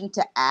organization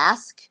to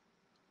ask.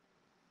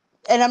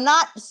 And I'm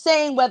not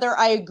saying whether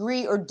I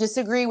agree or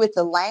disagree with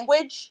the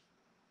language.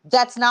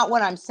 That's not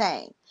what I'm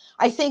saying.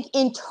 I think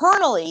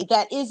internally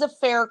that is a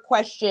fair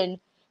question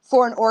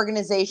for an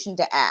organization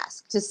to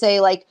ask, to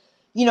say, like,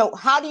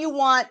 how do you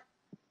want,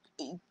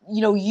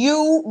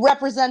 you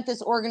represent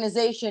this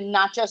organization,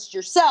 not just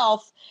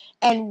yourself,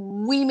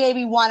 and we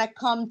maybe want to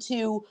come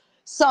to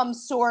some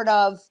sort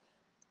of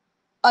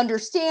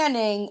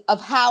understanding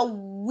of how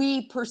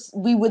we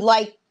would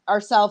like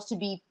ourselves to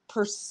be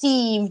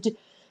perceived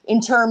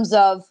in terms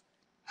of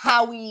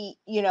how we,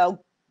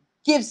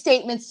 give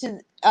statements to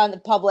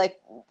the public,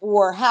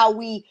 or how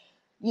we,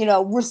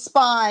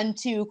 respond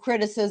to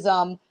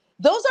criticism.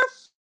 Those are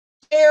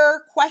fair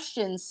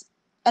questions,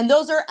 and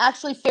those are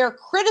actually fair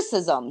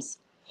criticisms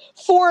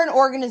for an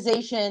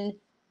organization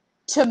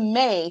to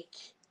make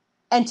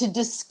and to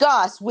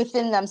discuss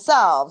within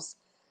themselves,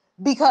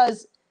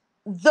 because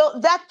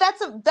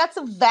that's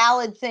a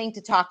valid thing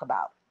to talk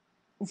about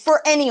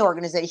for any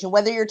organization,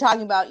 whether you're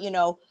talking about,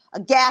 a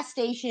gas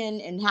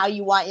station and how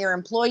you want your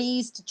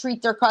employees to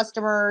treat their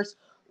customers,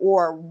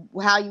 or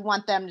how you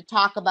want them to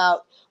talk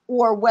about,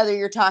 or whether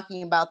you're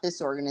talking about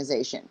this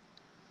organization.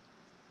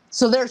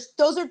 So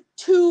those are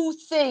two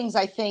things,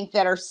 I think,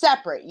 that are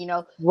separate.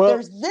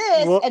 There's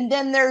this, and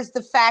then there's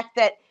the fact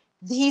that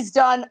he's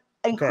done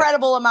an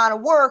incredible amount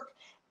of work,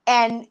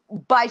 and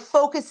by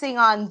focusing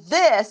on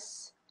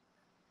this,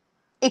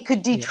 it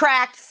could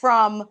detract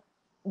from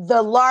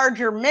the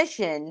larger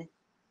mission.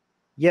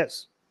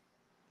 Yes.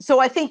 So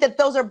I think that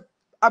those are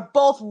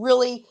both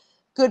really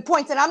good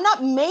points. And I'm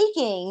not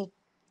making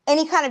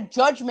any kind of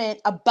judgment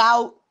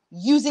about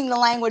using the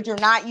language or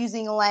not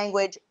using the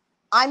language.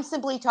 I'm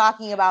simply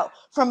talking about,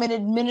 from an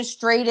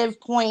administrative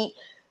point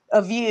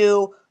of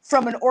view,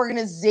 from an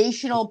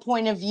organizational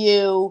point of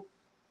view,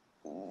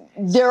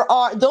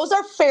 those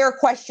are fair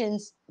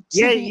questions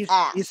to be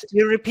asked.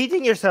 You're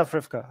repeating yourself,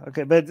 Rivka.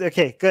 Okay, but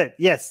okay, good.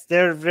 Yes,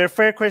 they're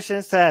fair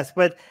questions to ask,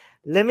 but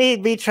let me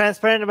be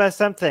transparent about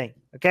something,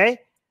 okay?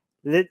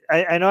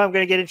 I know I'm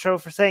going to get in trouble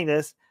for saying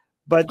this,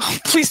 but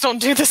please don't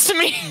do this to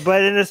me.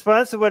 But in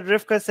response to what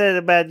Rivka said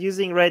about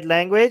using right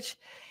language,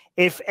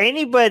 if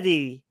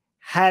anybody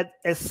had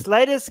a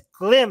slightest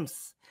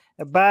glimpse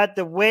about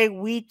the way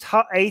we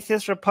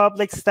Atheist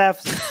Republic staff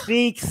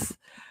speaks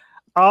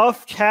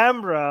off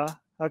camera,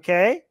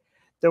 okay,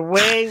 the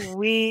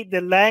way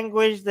the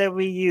language that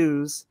we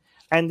use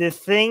and the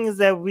things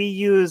that we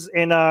use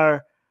in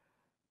our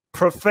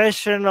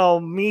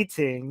professional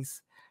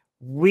meetings,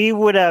 we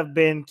would have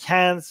been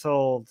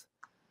canceled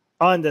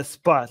on the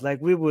spot. Like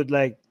we would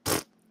like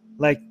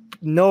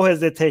no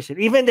hesitation.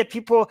 Even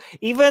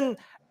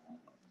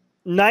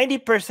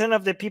 90%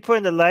 of the people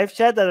in the live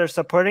chat that are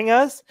supporting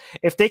us,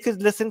 if they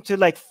could listen to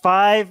like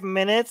 5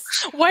 minutes,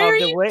 why are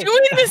you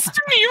doing this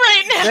to me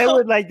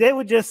right now? they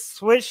would just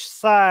switch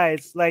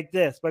sides like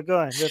this. But go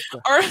on.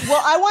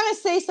 Well, I want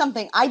to say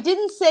something. I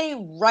didn't say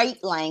right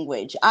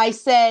language. I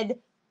said,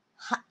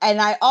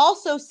 and I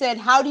also said,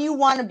 how do you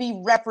want to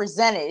be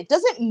represented? It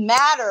doesn't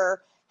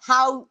matter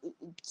how,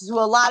 to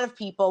a lot of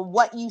people,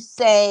 what you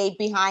say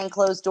behind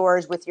closed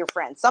doors with your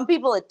friends. Some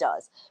people it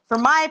does. For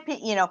my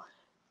opinion,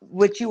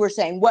 what you were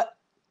saying,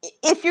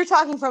 if you're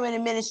talking from an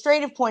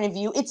administrative point of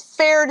view, it's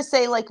fair to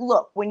say, like,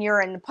 look, when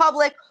you're in the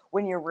public,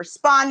 when you're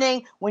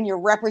responding, when you're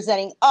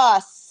representing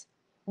us,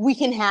 we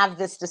can have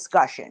this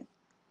discussion.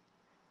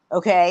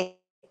 Okay?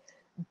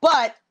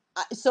 But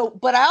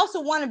I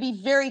also want to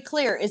be very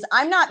clear, is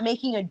I'm not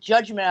making a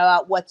judgment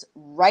about what's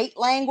right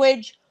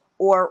language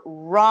or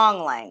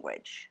wrong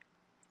language.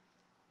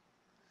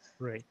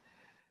 Right.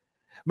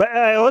 But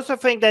I also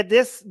think that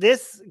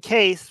this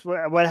case,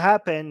 what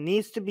happened,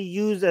 needs to be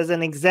used as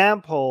an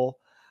example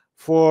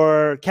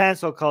for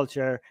cancel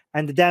culture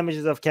and the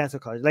damages of cancel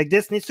culture. Like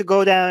this needs to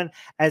go down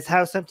as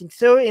how something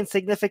so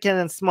insignificant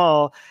and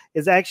small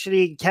is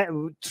actually,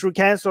 through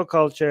cancel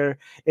culture,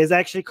 is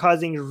actually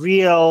causing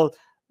real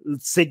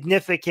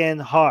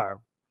significant harm,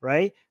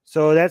 right?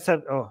 So that's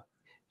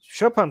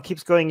Subham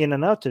keeps going in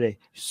and out today.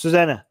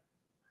 Susanna.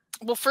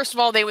 Well, first of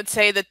all, they would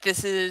say that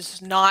this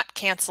is not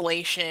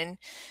cancellation.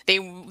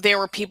 There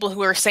were people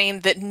who are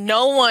saying that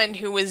no one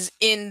who was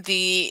in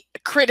the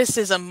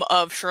criticism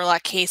of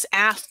Sherlock case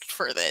asked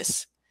for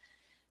this.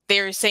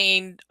 They're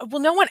saying, well,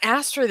 no one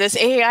asked for this.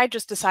 AI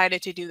just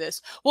decided to do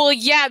this. Well,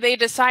 yeah, they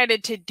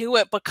decided to do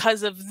it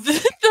because of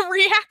the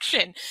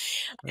reaction.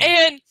 Right.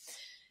 And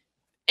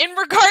in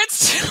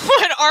regards to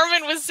what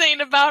Armin was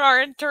saying about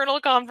our internal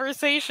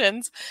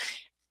conversations,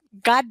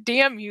 God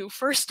damn you,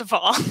 first of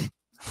all.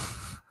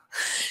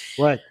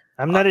 What?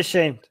 I'm not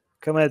ashamed.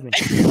 Come at me.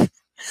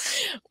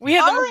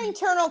 Our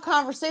internal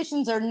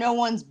conversations are no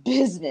one's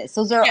business.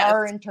 Those are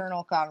our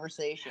internal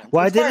conversations.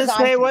 Well, I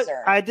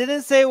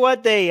didn't say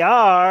what they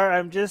are.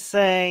 I'm just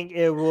saying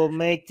it will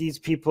make these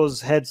people's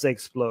heads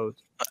explode.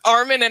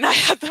 Armin and I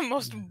had the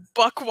most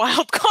buck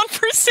wild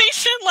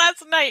conversation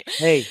last night.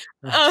 Hey,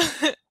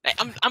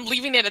 I'm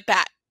leaving it at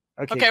that.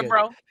 Okay,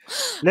 bro.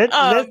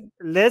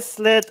 Let's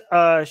let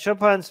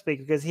Chopin speak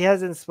because he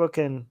hasn't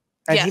spoken.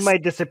 And he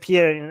might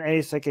disappear in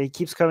any second. He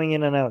keeps coming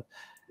in and out.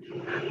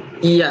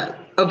 Yeah.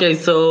 Okay.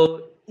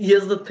 So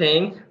here's the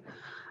thing.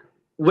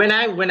 When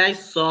I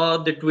saw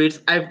the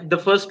tweets, the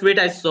first tweet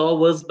I saw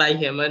was by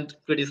Hemant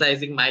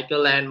criticizing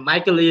Michael, and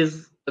Michael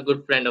is a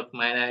good friend of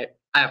mine.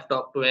 I have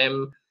talked to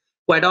him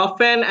quite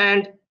often,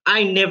 and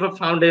I never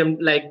found him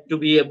like to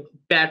be a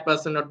bad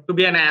person or to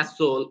be an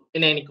asshole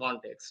in any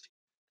context.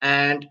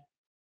 And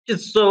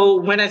so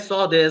when I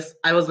saw this,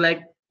 I was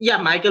like, yeah,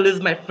 Michael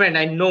is my friend.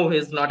 I know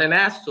he's not an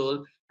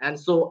asshole. And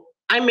so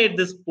I made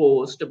this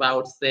post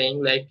about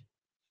saying like,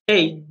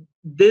 hey,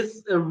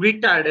 this the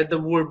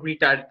word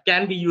retarded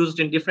can be used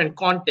in different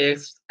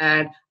contexts.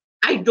 And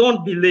I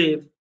don't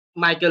believe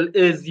Michael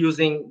is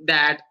using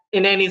that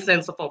in any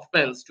sense of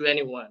offense to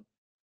anyone.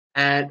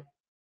 And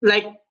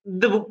like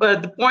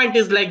the point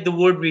is like the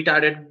word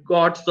retarded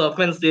got so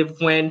offensive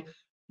when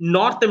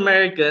North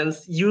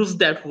Americans use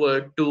that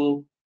word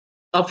to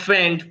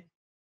offend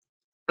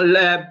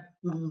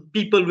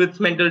people with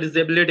mental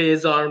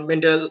disabilities or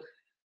mental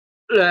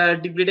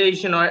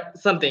degradation or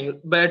something.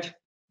 But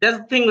that's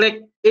the thing,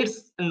 like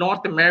it's a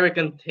North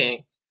American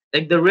thing.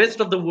 Like the rest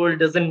of the world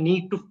doesn't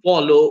need to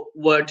follow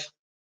what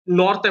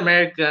North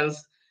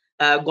Americans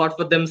got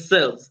for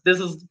themselves. This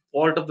is the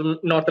fault of the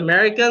North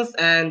Americans,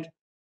 and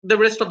the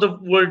rest of the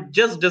world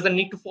just doesn't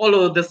need to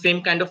follow the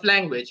same kind of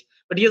language.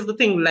 But here's the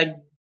thing, like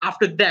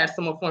after that,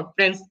 some of my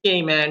friends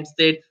came and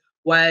said,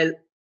 while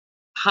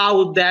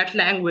how that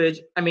language,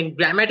 I mean,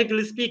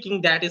 grammatically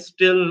speaking, that is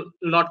still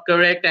not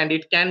correct and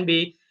it can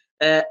be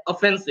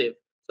offensive.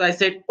 So I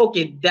said,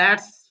 okay,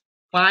 that's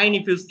fine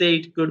if you say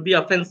it could be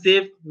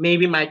offensive.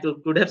 Maybe Michael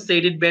could have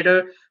said it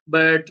better,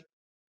 but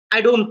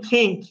I don't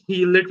think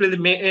he literally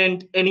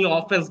meant any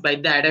offense by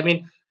that. I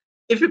mean,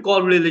 if you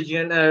call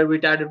religion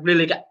retarded,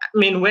 really, I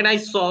mean, when I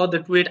saw the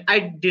tweet, I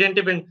didn't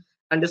even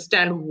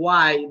understand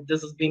why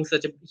this is being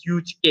such a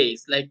huge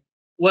case. Like,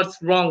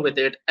 what's wrong with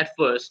it at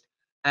first?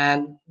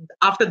 And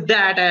after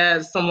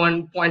that,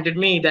 someone pointed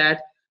me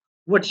that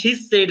what he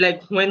said,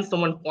 like when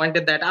someone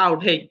pointed that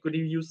out, hey, could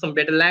you use some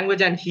better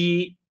language? And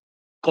he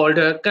called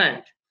her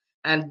cunt.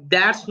 And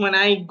that's when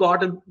I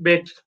got a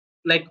bit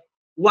like,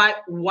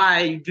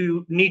 why do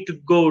you need to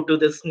go to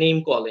this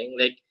name calling?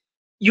 Like,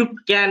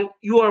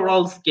 you are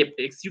all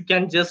skeptics. You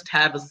can just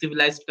have a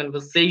civilized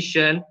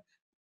conversation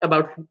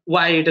about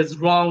why it is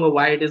wrong or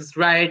why it is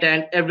right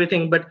and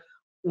everything, but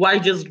why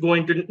just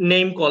going to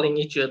name calling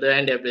each other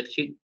and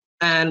everything?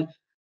 And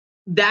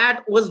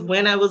that was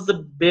when I was a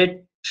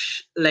bit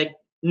like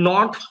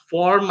not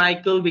for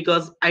Michael,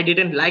 because I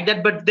didn't like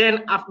that. But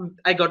then after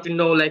I got to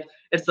know, like,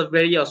 it's a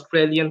very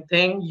Australian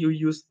thing. You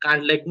use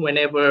can't like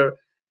whenever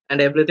and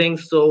everything.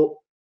 So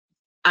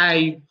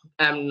I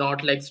am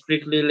not like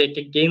strictly like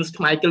against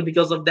Michael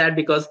because of that,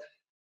 because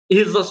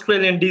he's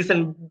Australian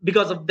decent.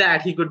 Because of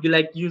that, he could be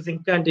like using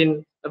cunt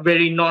in a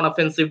very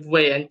non-offensive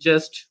way and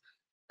just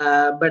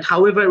but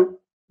however,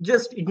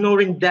 just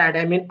ignoring that,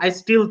 I mean, I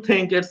still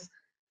think it's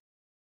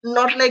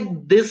not like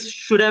this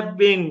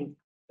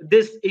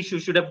issue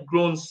should have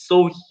grown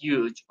so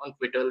huge on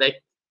Twitter.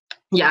 Like,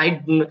 yeah,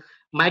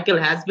 Michael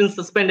has been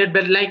suspended,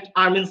 but like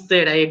Armin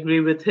said, I agree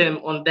with him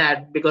on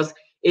that, because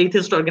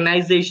atheist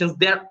organizations,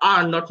 there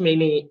are not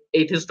many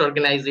atheist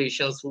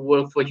organizations who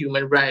work for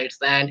human rights,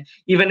 and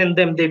even in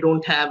them, they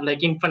don't have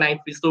like infinite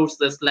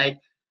resources like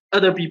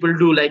other people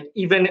do. Like,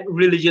 even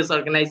religious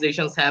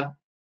organizations have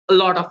a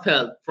lot of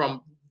help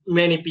from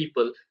many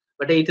people,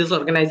 but atheist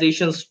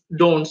organizations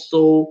don't.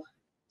 So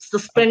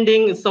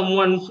suspending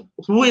someone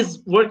who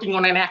is working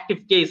on an active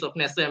case of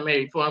Nessa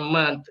Mary for a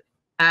month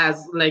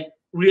has like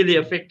really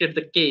affected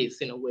the case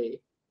in a way.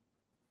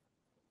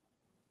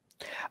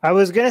 I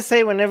was gonna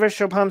say whenever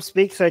Subham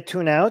speaks, I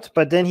tune out,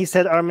 but then he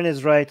said Armin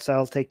is right, so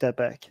I'll take that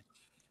back.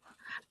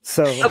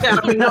 So okay,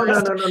 Armin, no,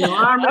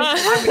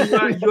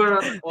 Armin,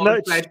 you're an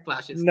alt-right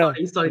fascist. No,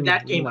 sorry,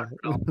 that came out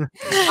wrong.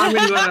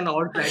 Armin, you're an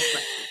alt-right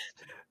fascist.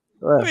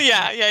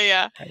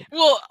 Yeah.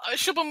 Well,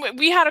 Shubham,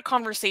 we had a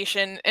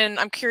conversation, and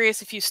I'm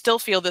curious if you still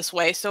feel this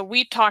way. So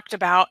we talked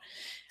about,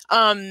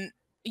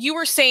 you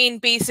were saying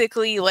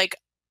basically like,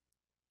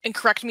 and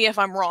correct me if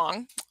I'm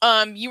wrong,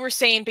 you were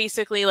saying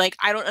basically like,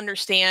 I don't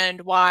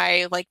understand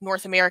why like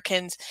North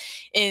Americans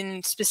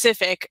in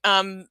specific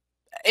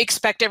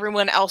expect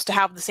everyone else to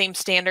have the same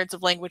standards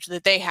of language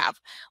that they have.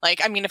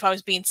 Like, I mean, if I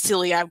was being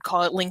silly, I would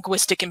call it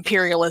linguistic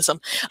imperialism.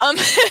 But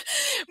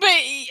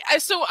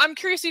so I'm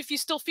curious if you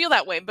still feel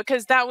that way,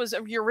 because that was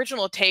your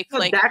original take. So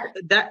like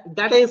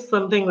that is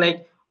something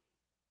like,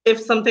 if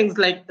something's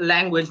like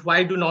language,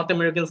 why do North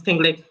Americans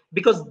think like,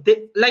 because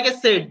they, like I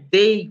said,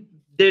 they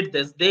did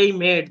this. They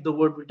made the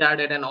word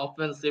retarded an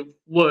offensive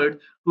word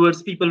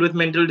towards people with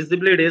mental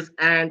disabilities,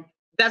 and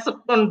that's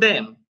upon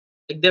them.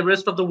 Like, the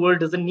rest of the world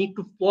doesn't need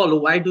to follow.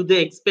 Why do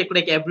they expect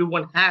like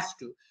everyone has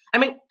to? I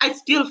mean, I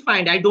still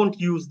find I don't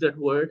use that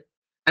word.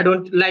 I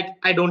don't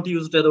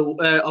use the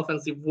other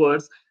offensive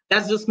words.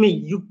 That's just me.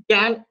 You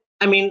can,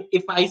 I mean,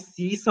 if I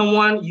see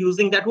someone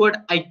using that word,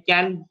 I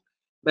can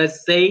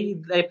say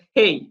that,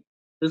 hey,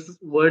 this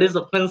word is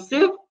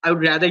offensive. I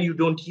would rather you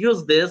don't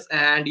use this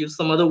and use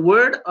some other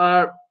word,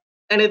 or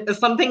and it's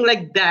something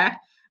like that.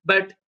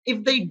 But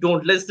if they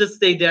don't, let's just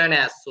say they're an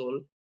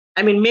asshole.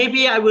 I mean,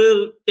 maybe I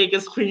will take a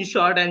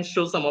screenshot and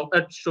show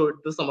it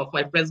to some of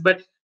my friends.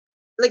 But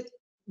like,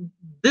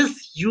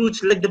 this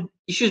huge, like, the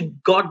issue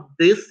got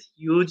this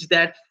huge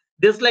that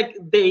this, like,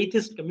 the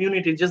atheist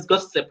community just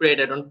got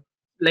separated on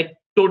like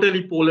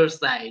totally polar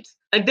sides.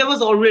 Like, there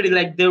was already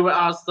like there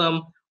are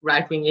some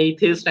right-wing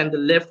atheists and the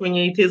left-wing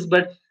atheists,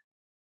 but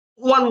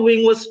one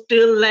wing was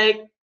still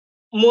like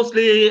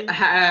mostly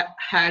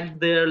had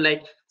their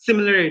like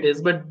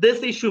similarities, but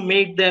this issue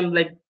made them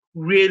like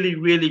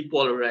really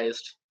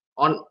polarized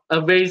on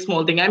a very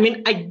small thing. I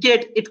mean, I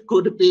get it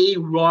could be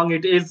wrong,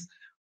 it is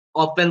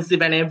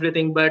offensive and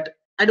everything, but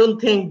I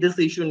don't think this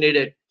issue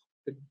needed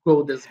to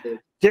go this big.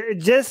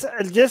 Just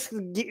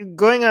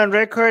going on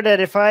record that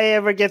if I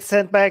ever get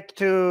sent back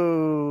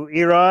to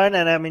Iran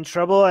and I'm in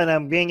trouble and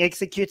I'm being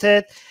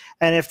executed,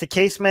 and if the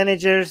case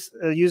manager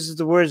uses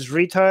the words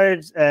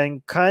retard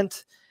and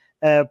cunt,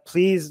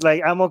 please,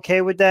 like, I'm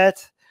okay with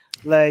that.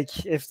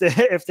 Like, if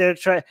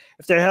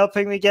they're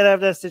helping me get out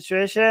of that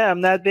situation,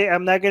 I'm not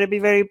going to be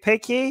very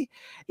picky.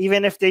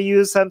 Even if they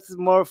use something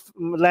more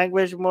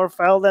language more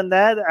foul than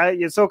that,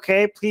 it's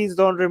okay. Please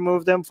don't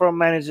remove them from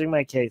managing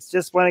my case.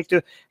 Just wanting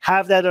to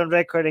have that on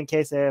record in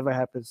case it ever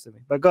happens to me.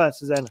 But go on,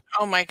 Susanna.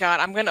 Oh my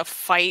God, I'm gonna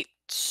fight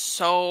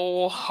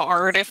so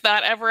hard if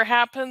that ever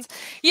happens.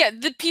 Yeah,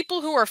 the people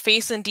who are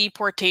facing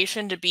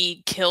deportation to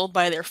be killed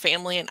by their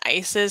family in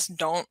ISIS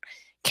don't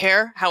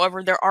care.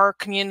 However, there are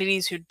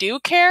communities who do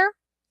care.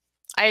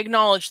 I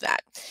acknowledge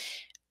that.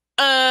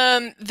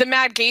 The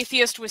Mad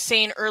Gaytheist was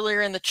saying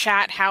earlier in the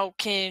chat, how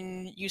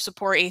can you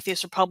support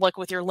Atheist Republic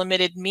with your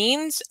limited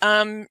means?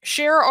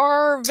 Share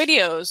our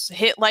videos,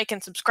 hit like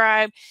and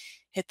subscribe,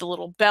 hit the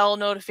little bell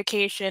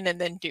notification, and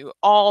then do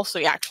all so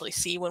you actually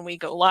see when we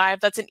go live.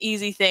 That's an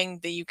easy thing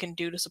that you can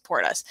do to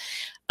support us.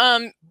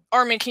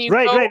 Armin, can you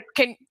Right.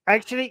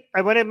 Actually,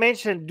 I want to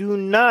mention, do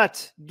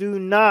not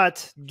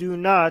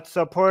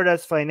support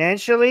us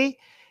financially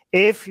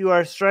if you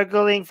are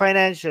struggling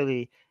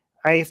financially.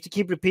 I have to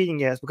keep repeating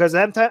yes, because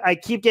I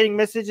keep getting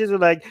messages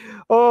like,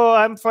 oh,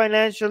 I'm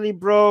financially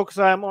broke,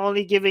 so I'm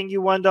only giving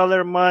you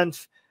 $1 a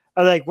month.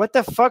 I'm like, what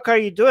the fuck are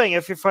you doing?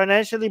 If you're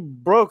financially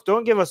broke,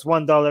 don't give us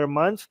 $1 a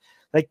month.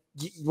 Like,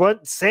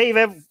 save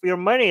your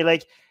money.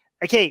 Like,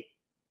 okay,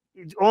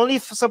 only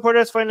support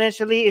us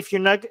financially if you're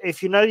not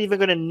even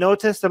going to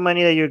notice the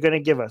money that you're going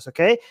to give us.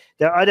 Okay,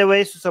 there are other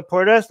ways to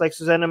support us, like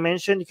Susanna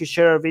mentioned. You could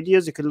share our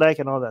videos, you could like,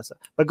 and all that stuff.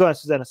 But go on,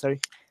 Susanna.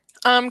 Sorry.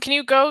 Can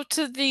you go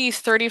to the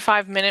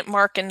 35-minute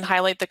mark and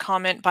highlight the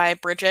comment by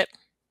Bridget?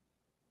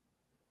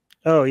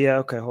 Oh yeah.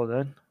 Okay. Hold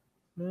on.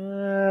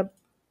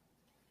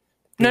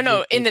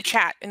 No, in the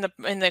chat, in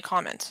the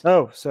comments.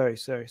 Oh, sorry.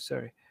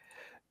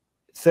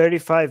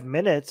 35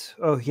 minutes.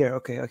 Oh, here.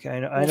 Okay. I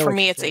know. Well, for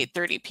me, it's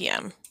 8:30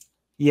 p.m.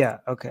 Yeah.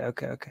 Okay.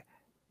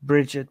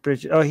 Bridget.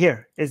 Oh,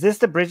 here. Is this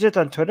the Bridget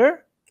on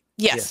Twitter?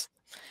 Yes.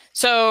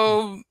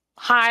 So,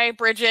 hi,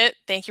 Bridget.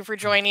 Thank you for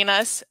joining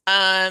us.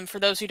 For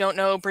those who don't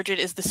know, Bridget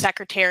is the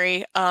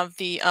secretary of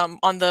the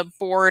on the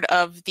board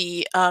of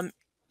the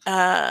let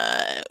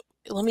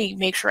me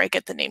make sure I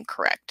get the name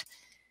correct.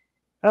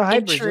 Oh,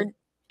 hi, Bridget.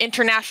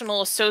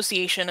 International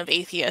Association of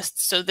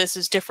Atheists. So this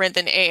is different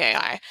than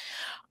AAI.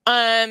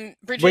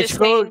 Bridget Which is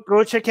saying,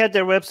 go check out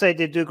their website.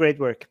 They do great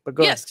work. But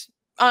go yes.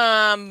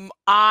 IAA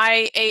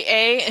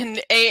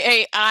and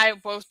AAI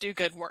both do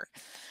good work.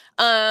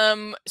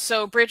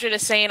 So Bridget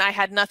is saying, I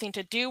had nothing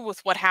to do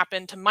with what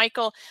happened to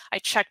Michael. I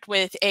checked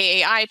with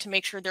AAI to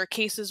make sure their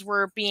cases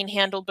were being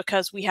handled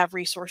because we have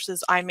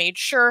resources. I made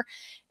sure.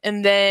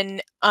 And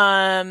then,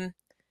 yeah,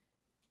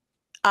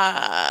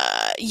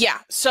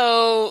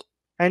 so.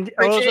 And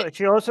Bridget,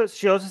 she also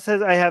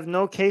says, I have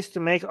no case to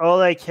make. All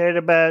I cared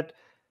about,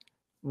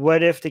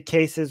 what if the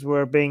cases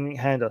were being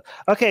handled?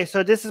 Okay,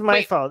 so this is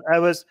my fault.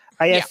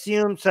 I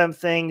assumed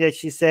something that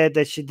she said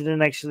that she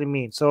didn't actually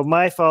mean. So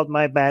my fault,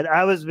 my bad.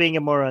 I was being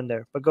a moron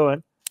there, but go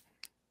on.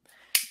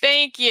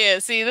 Thank you.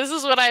 See, this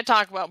is what I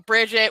talk about.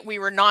 Bridget, we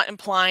were not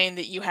implying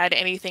that you had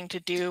anything to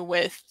do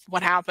with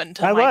what happened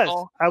to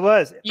Michael. I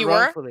was. You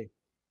wrongfully. were?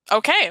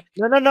 Okay.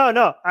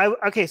 No.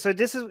 Okay, so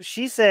this is,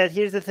 she said,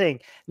 here's the thing.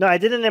 No, I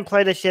didn't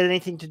imply that she had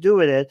anything to do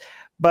with it.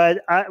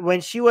 But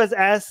when she was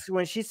asked,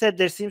 when she said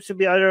there seems to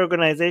be other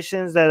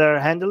organizations that are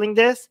handling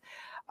this,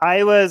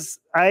 I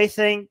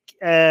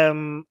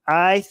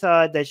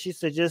thought that she's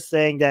just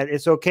saying that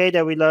it's okay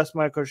that we lost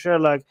Michael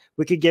Sherlock.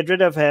 We could get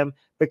rid of him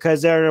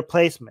because there are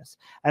replacements.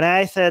 And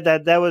I said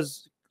that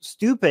was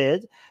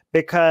stupid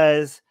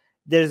because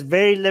there's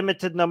very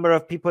limited number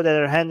of people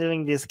that are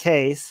handling this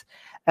case.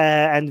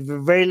 And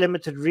very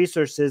limited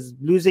resources.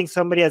 Losing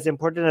somebody as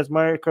important as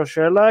Michael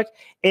Sherlock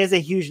is a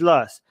huge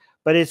loss.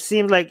 But it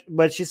seemed like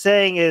what she's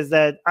saying is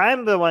that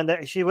I'm the one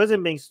that she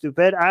wasn't being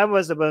stupid. I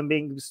was the one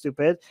being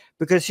stupid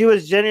because she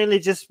was genuinely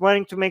just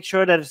wanting to make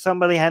sure that it's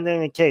somebody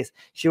handling the case.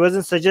 She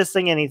wasn't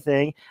suggesting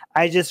anything.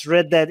 I just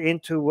read that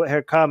into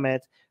her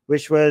comment,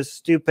 which was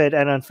stupid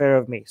and unfair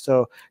of me.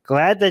 So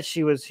glad that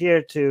she was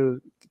here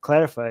to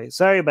clarify.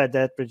 Sorry about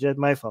that, Bridget.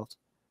 My fault.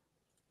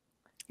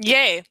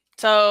 Yay.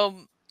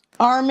 So...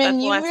 Armin,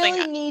 you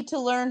really need to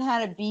learn how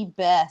to be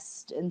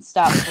best and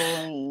stop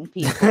bullying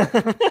people.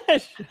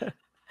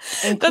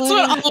 That's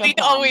what Ali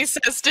always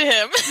says to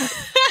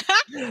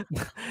him.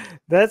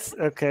 That's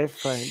okay,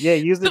 fine. Yeah,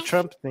 use the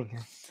Trump thing.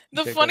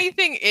 The funny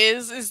thing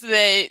is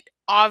that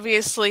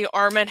obviously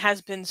Armin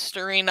has been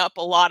stirring up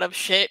a lot of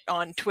shit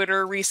on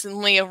Twitter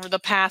recently over the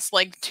past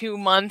 2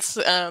 months,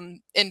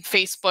 in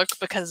Facebook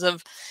because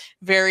of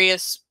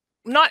various,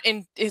 not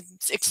in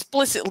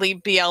explicitly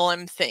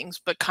BLM things,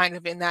 but kind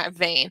of in that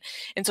vein.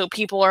 And so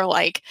people are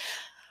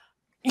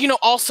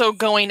also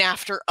going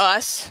after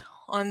us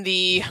on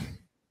the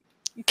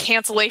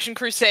cancellation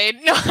crusade.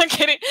 No, I'm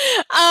kidding.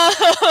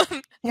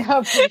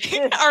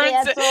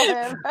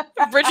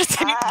 Bridget's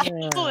gonna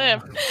cancel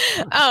him.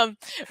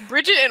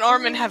 Bridget and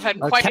Armin have had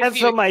quite a few.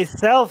 Cancel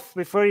myself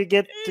before you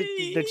get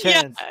the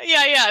chance.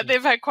 Yeah.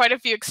 They've had quite a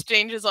few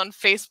exchanges on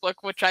Facebook,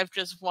 which I've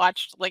just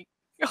watched.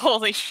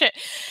 Holy shit.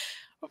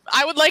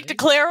 I would like to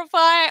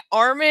clarify,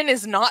 Armin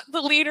is not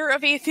the leader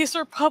of Atheist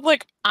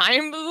Republic.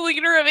 I'm the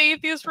leader of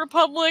Atheist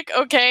Republic.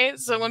 Okay,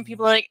 so when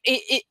people are like,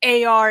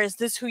 AR, is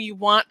this who you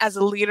want as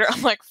a leader?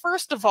 I'm like,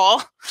 first of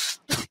all,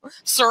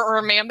 sir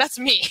or ma'am, that's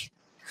me.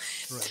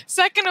 Right.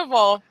 Second of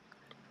all,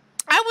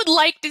 I would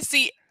like to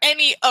see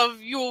any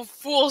of you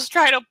fools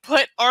try to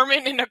put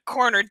Armin in a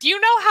corner. Do you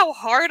know how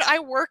hard I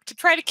work to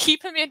try to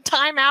keep him in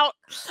timeout?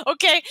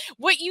 Okay,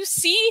 what you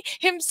see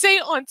him say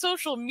on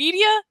social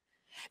media,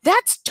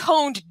 that's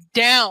toned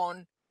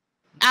down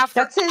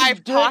after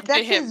I've talked to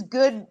him.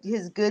 That's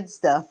his good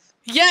stuff.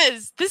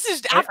 Yes, this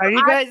is. Are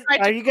you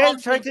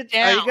guys calm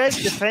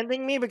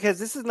defending me? Because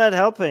this is not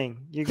helping.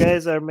 You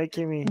guys are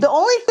making me. The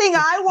only thing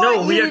I want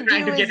No, we you are to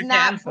trying do to get is a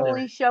not cancer.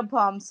 bully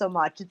Subham so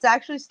much. It's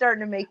actually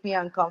starting to make me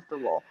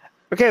uncomfortable.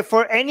 Okay,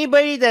 for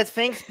anybody that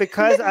thinks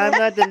because I'm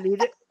not the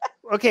leader.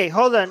 Okay,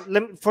 hold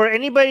on. For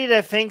anybody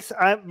that thinks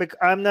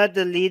I'm not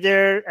the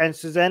leader and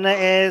Susanna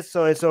is,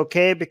 so it's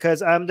okay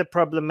because I'm the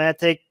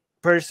problematic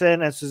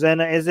person and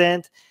Susanna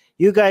isn't.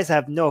 You guys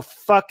have no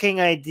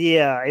fucking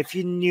idea.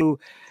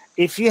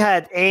 If you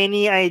had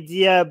any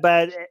idea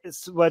about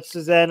what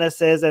Susanna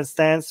says and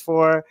stands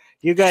for,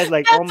 you guys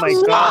like, oh my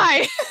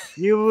god,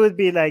 you would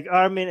be like,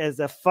 Armin is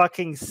a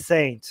fucking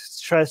saint.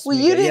 Trust me.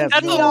 You didn't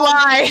That's see a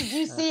lie. Did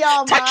you see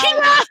all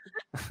Tequila!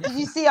 Did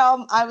you see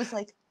all? I was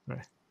like.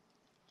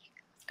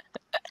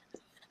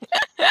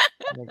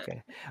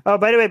 Okay. Oh,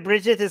 by the way,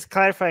 Bridget is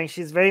clarifying.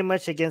 She's very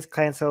much against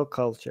cancel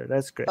culture.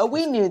 That's great. Oh,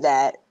 we knew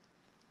that.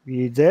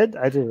 You did?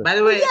 I didn't. By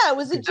the way, Yeah, it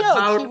was a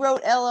joke. She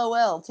wrote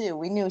LOL too.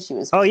 We knew she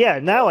was. Oh yeah,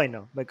 now I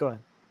know. But go on.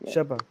 Yeah.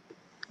 Subham.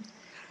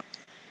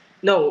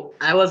 No,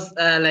 I was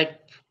like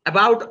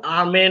about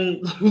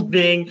Armin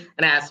being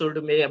an asshole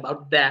to me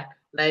about that.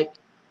 Like,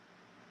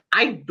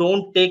 I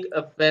don't take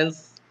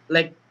offense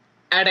like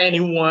at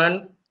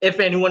anyone if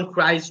anyone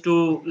tries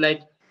to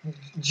like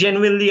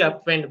genuinely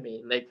offend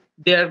me. Like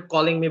they're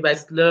calling me by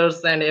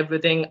slurs and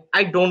everything.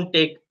 I don't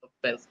take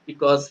offense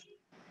because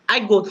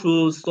I go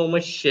through so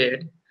much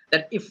shit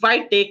that if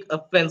I take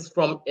offense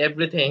from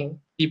everything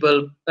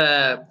people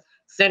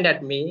send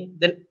at me,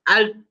 then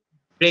I'll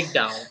break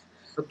down.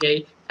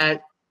 Okay, and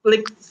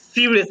like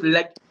seriously,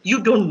 like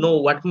you don't know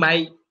what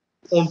my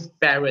own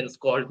parents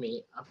called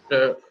me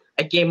after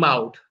I came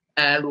out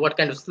and what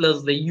kind of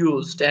slurs they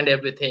used and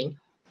everything.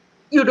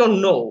 You don't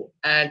know.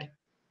 And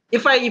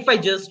if I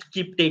just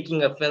keep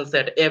taking offense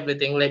at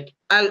everything, like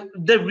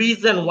the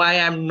reason why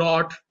I'm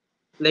not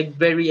like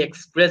very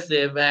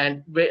expressive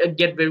and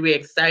get very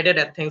excited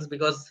at things,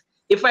 because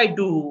if I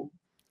do,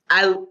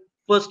 I'll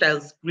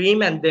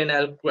scream and then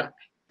I'll cry.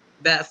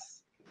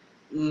 That's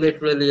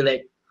literally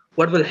like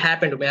what will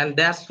happen to me, and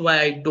that's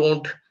why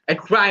I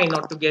try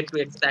not to get too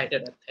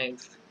excited at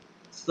things.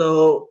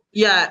 So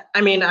yeah,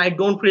 I mean, I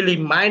don't really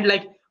mind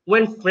like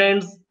when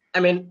friends, I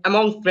mean,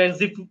 among friends,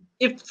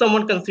 if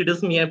someone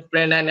considers me a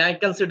friend and I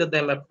consider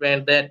them a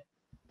friend, that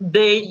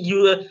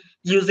you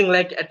using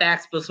like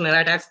attacks, personal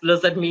attacks,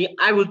 slurs at me,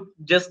 I would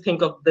just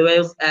think of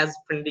those as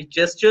friendly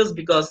gestures,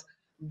 because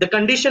the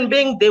condition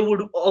being they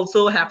would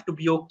also have to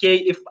be okay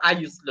if I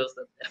use slurs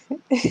at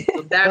them.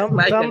 So that's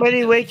my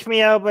Somebody condition. wake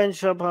me up when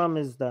Subham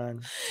is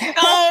done.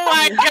 Oh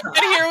my god,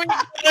 here we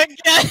go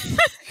again.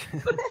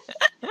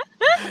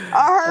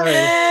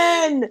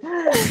 Armin!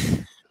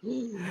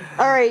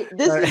 All right,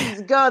 this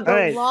is good.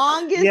 The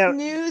longest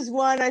news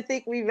one I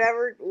think we've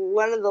ever.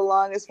 One of the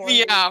longest ones.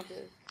 Yeah.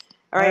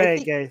 All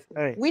right, guys.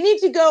 All right. We need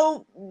to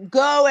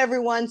go,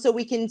 everyone, so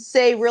we can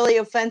say really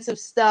offensive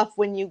stuff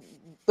when you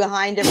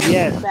behind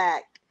everyone's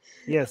back.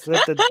 Yes,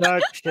 let the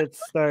dark shit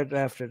start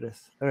after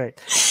this. All right.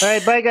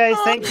 Bye, guys.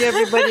 Thank you,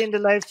 everybody in the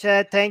live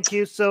chat. Thank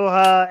you,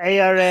 Soha,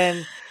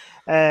 ARN,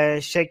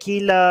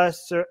 Shakila,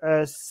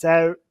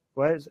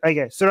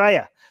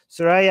 Soraya.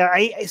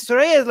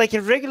 Soraya is like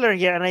a regular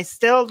here, and I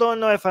still don't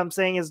know if I'm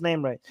saying his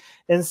name right.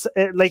 And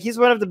like he's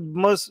one of the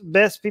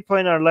best people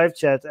in our live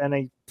chat,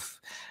 and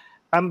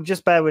I'm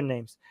just bad with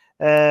names.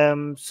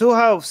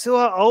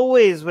 Suha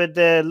always with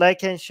the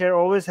like and share,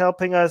 always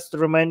helping us,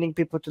 reminding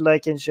people to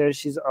like and share.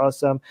 She's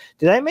awesome.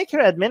 Did I make her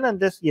admin on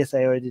this? Yes,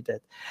 I already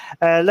did.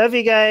 Love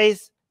you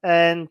guys,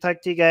 and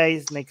talk to you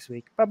guys next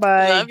week.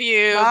 Bye-bye. Love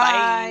you.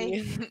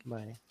 Bye.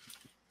 Bye.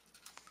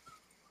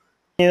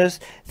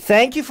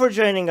 Thank you for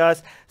joining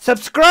us.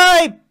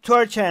 Subscribe to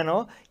our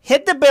channel.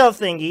 Hit the bell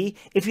thingy.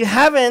 If you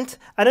haven't,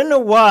 I don't know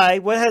why.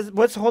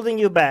 What's holding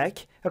you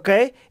back?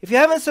 Okay. If you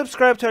haven't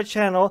subscribed to our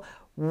channel,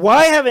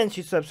 why haven't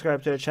you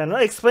subscribed to our channel?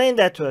 Explain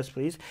that to us,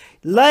 please.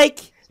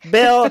 Like,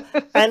 bell,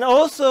 and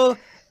also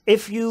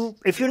if you're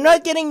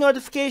not getting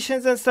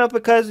notifications and stuff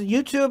because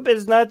YouTube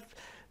is not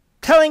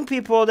telling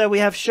people that we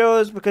have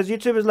shows, because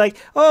YouTube is like,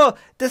 oh,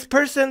 this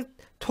person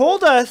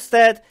told us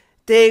that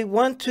they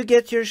want to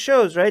get your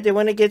shows, right? They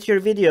want to get your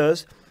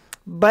videos,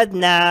 but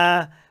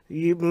nah,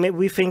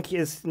 we think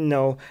is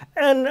no.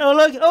 And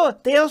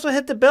they also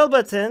hit the bell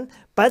button,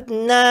 but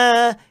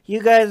nah,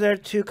 you guys are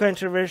too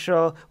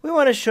controversial. We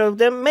want to show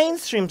them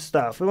mainstream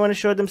stuff. We want to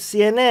show them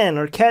CNN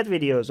or cat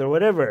videos or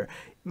whatever.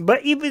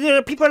 But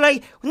even people are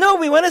like, no,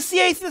 we want to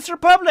see Atheist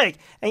Republic.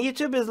 And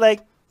YouTube is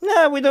like,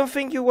 no, we don't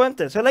think you want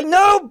this. So like,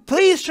 no,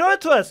 please show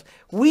it to us.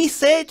 We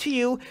say to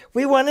you,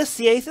 we want to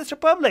see Atheist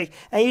Republic.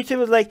 And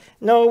YouTube is like,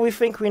 no, we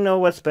think we know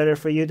what's better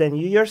for you than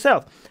you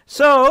yourself.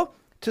 So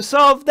to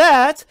solve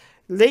that,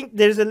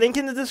 there's a link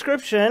in the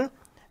description,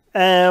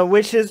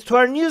 which is to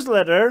our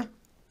newsletter.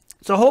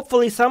 So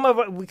hopefully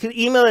we could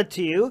email it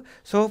to you.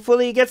 So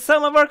hopefully you get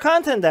some of our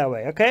content that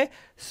way. Okay.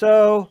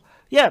 So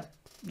yeah,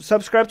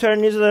 subscribe to our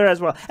newsletter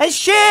as well, and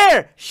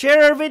share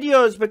our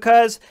videos,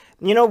 because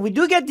we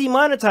do get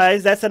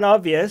demonetized. That's an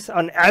obvious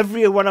on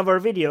every one of our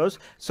videos.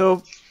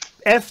 So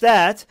F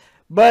that.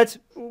 but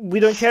we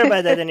don't care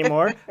about that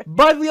anymore.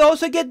 But we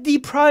also get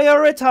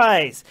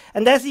deprioritized,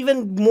 and that's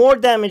even more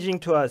damaging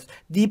to us.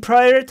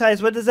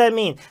 Deprioritized, what does that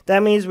mean?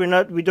 That means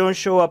we don't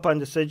show up on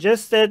the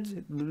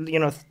suggested,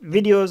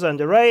 videos on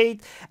the right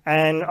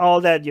and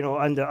all that,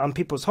 on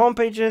people's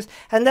homepages,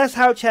 and that's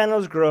how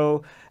channels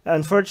grow.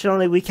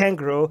 Unfortunately, we can't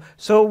grow,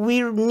 so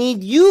we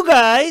need you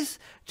guys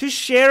to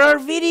share our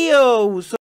videos.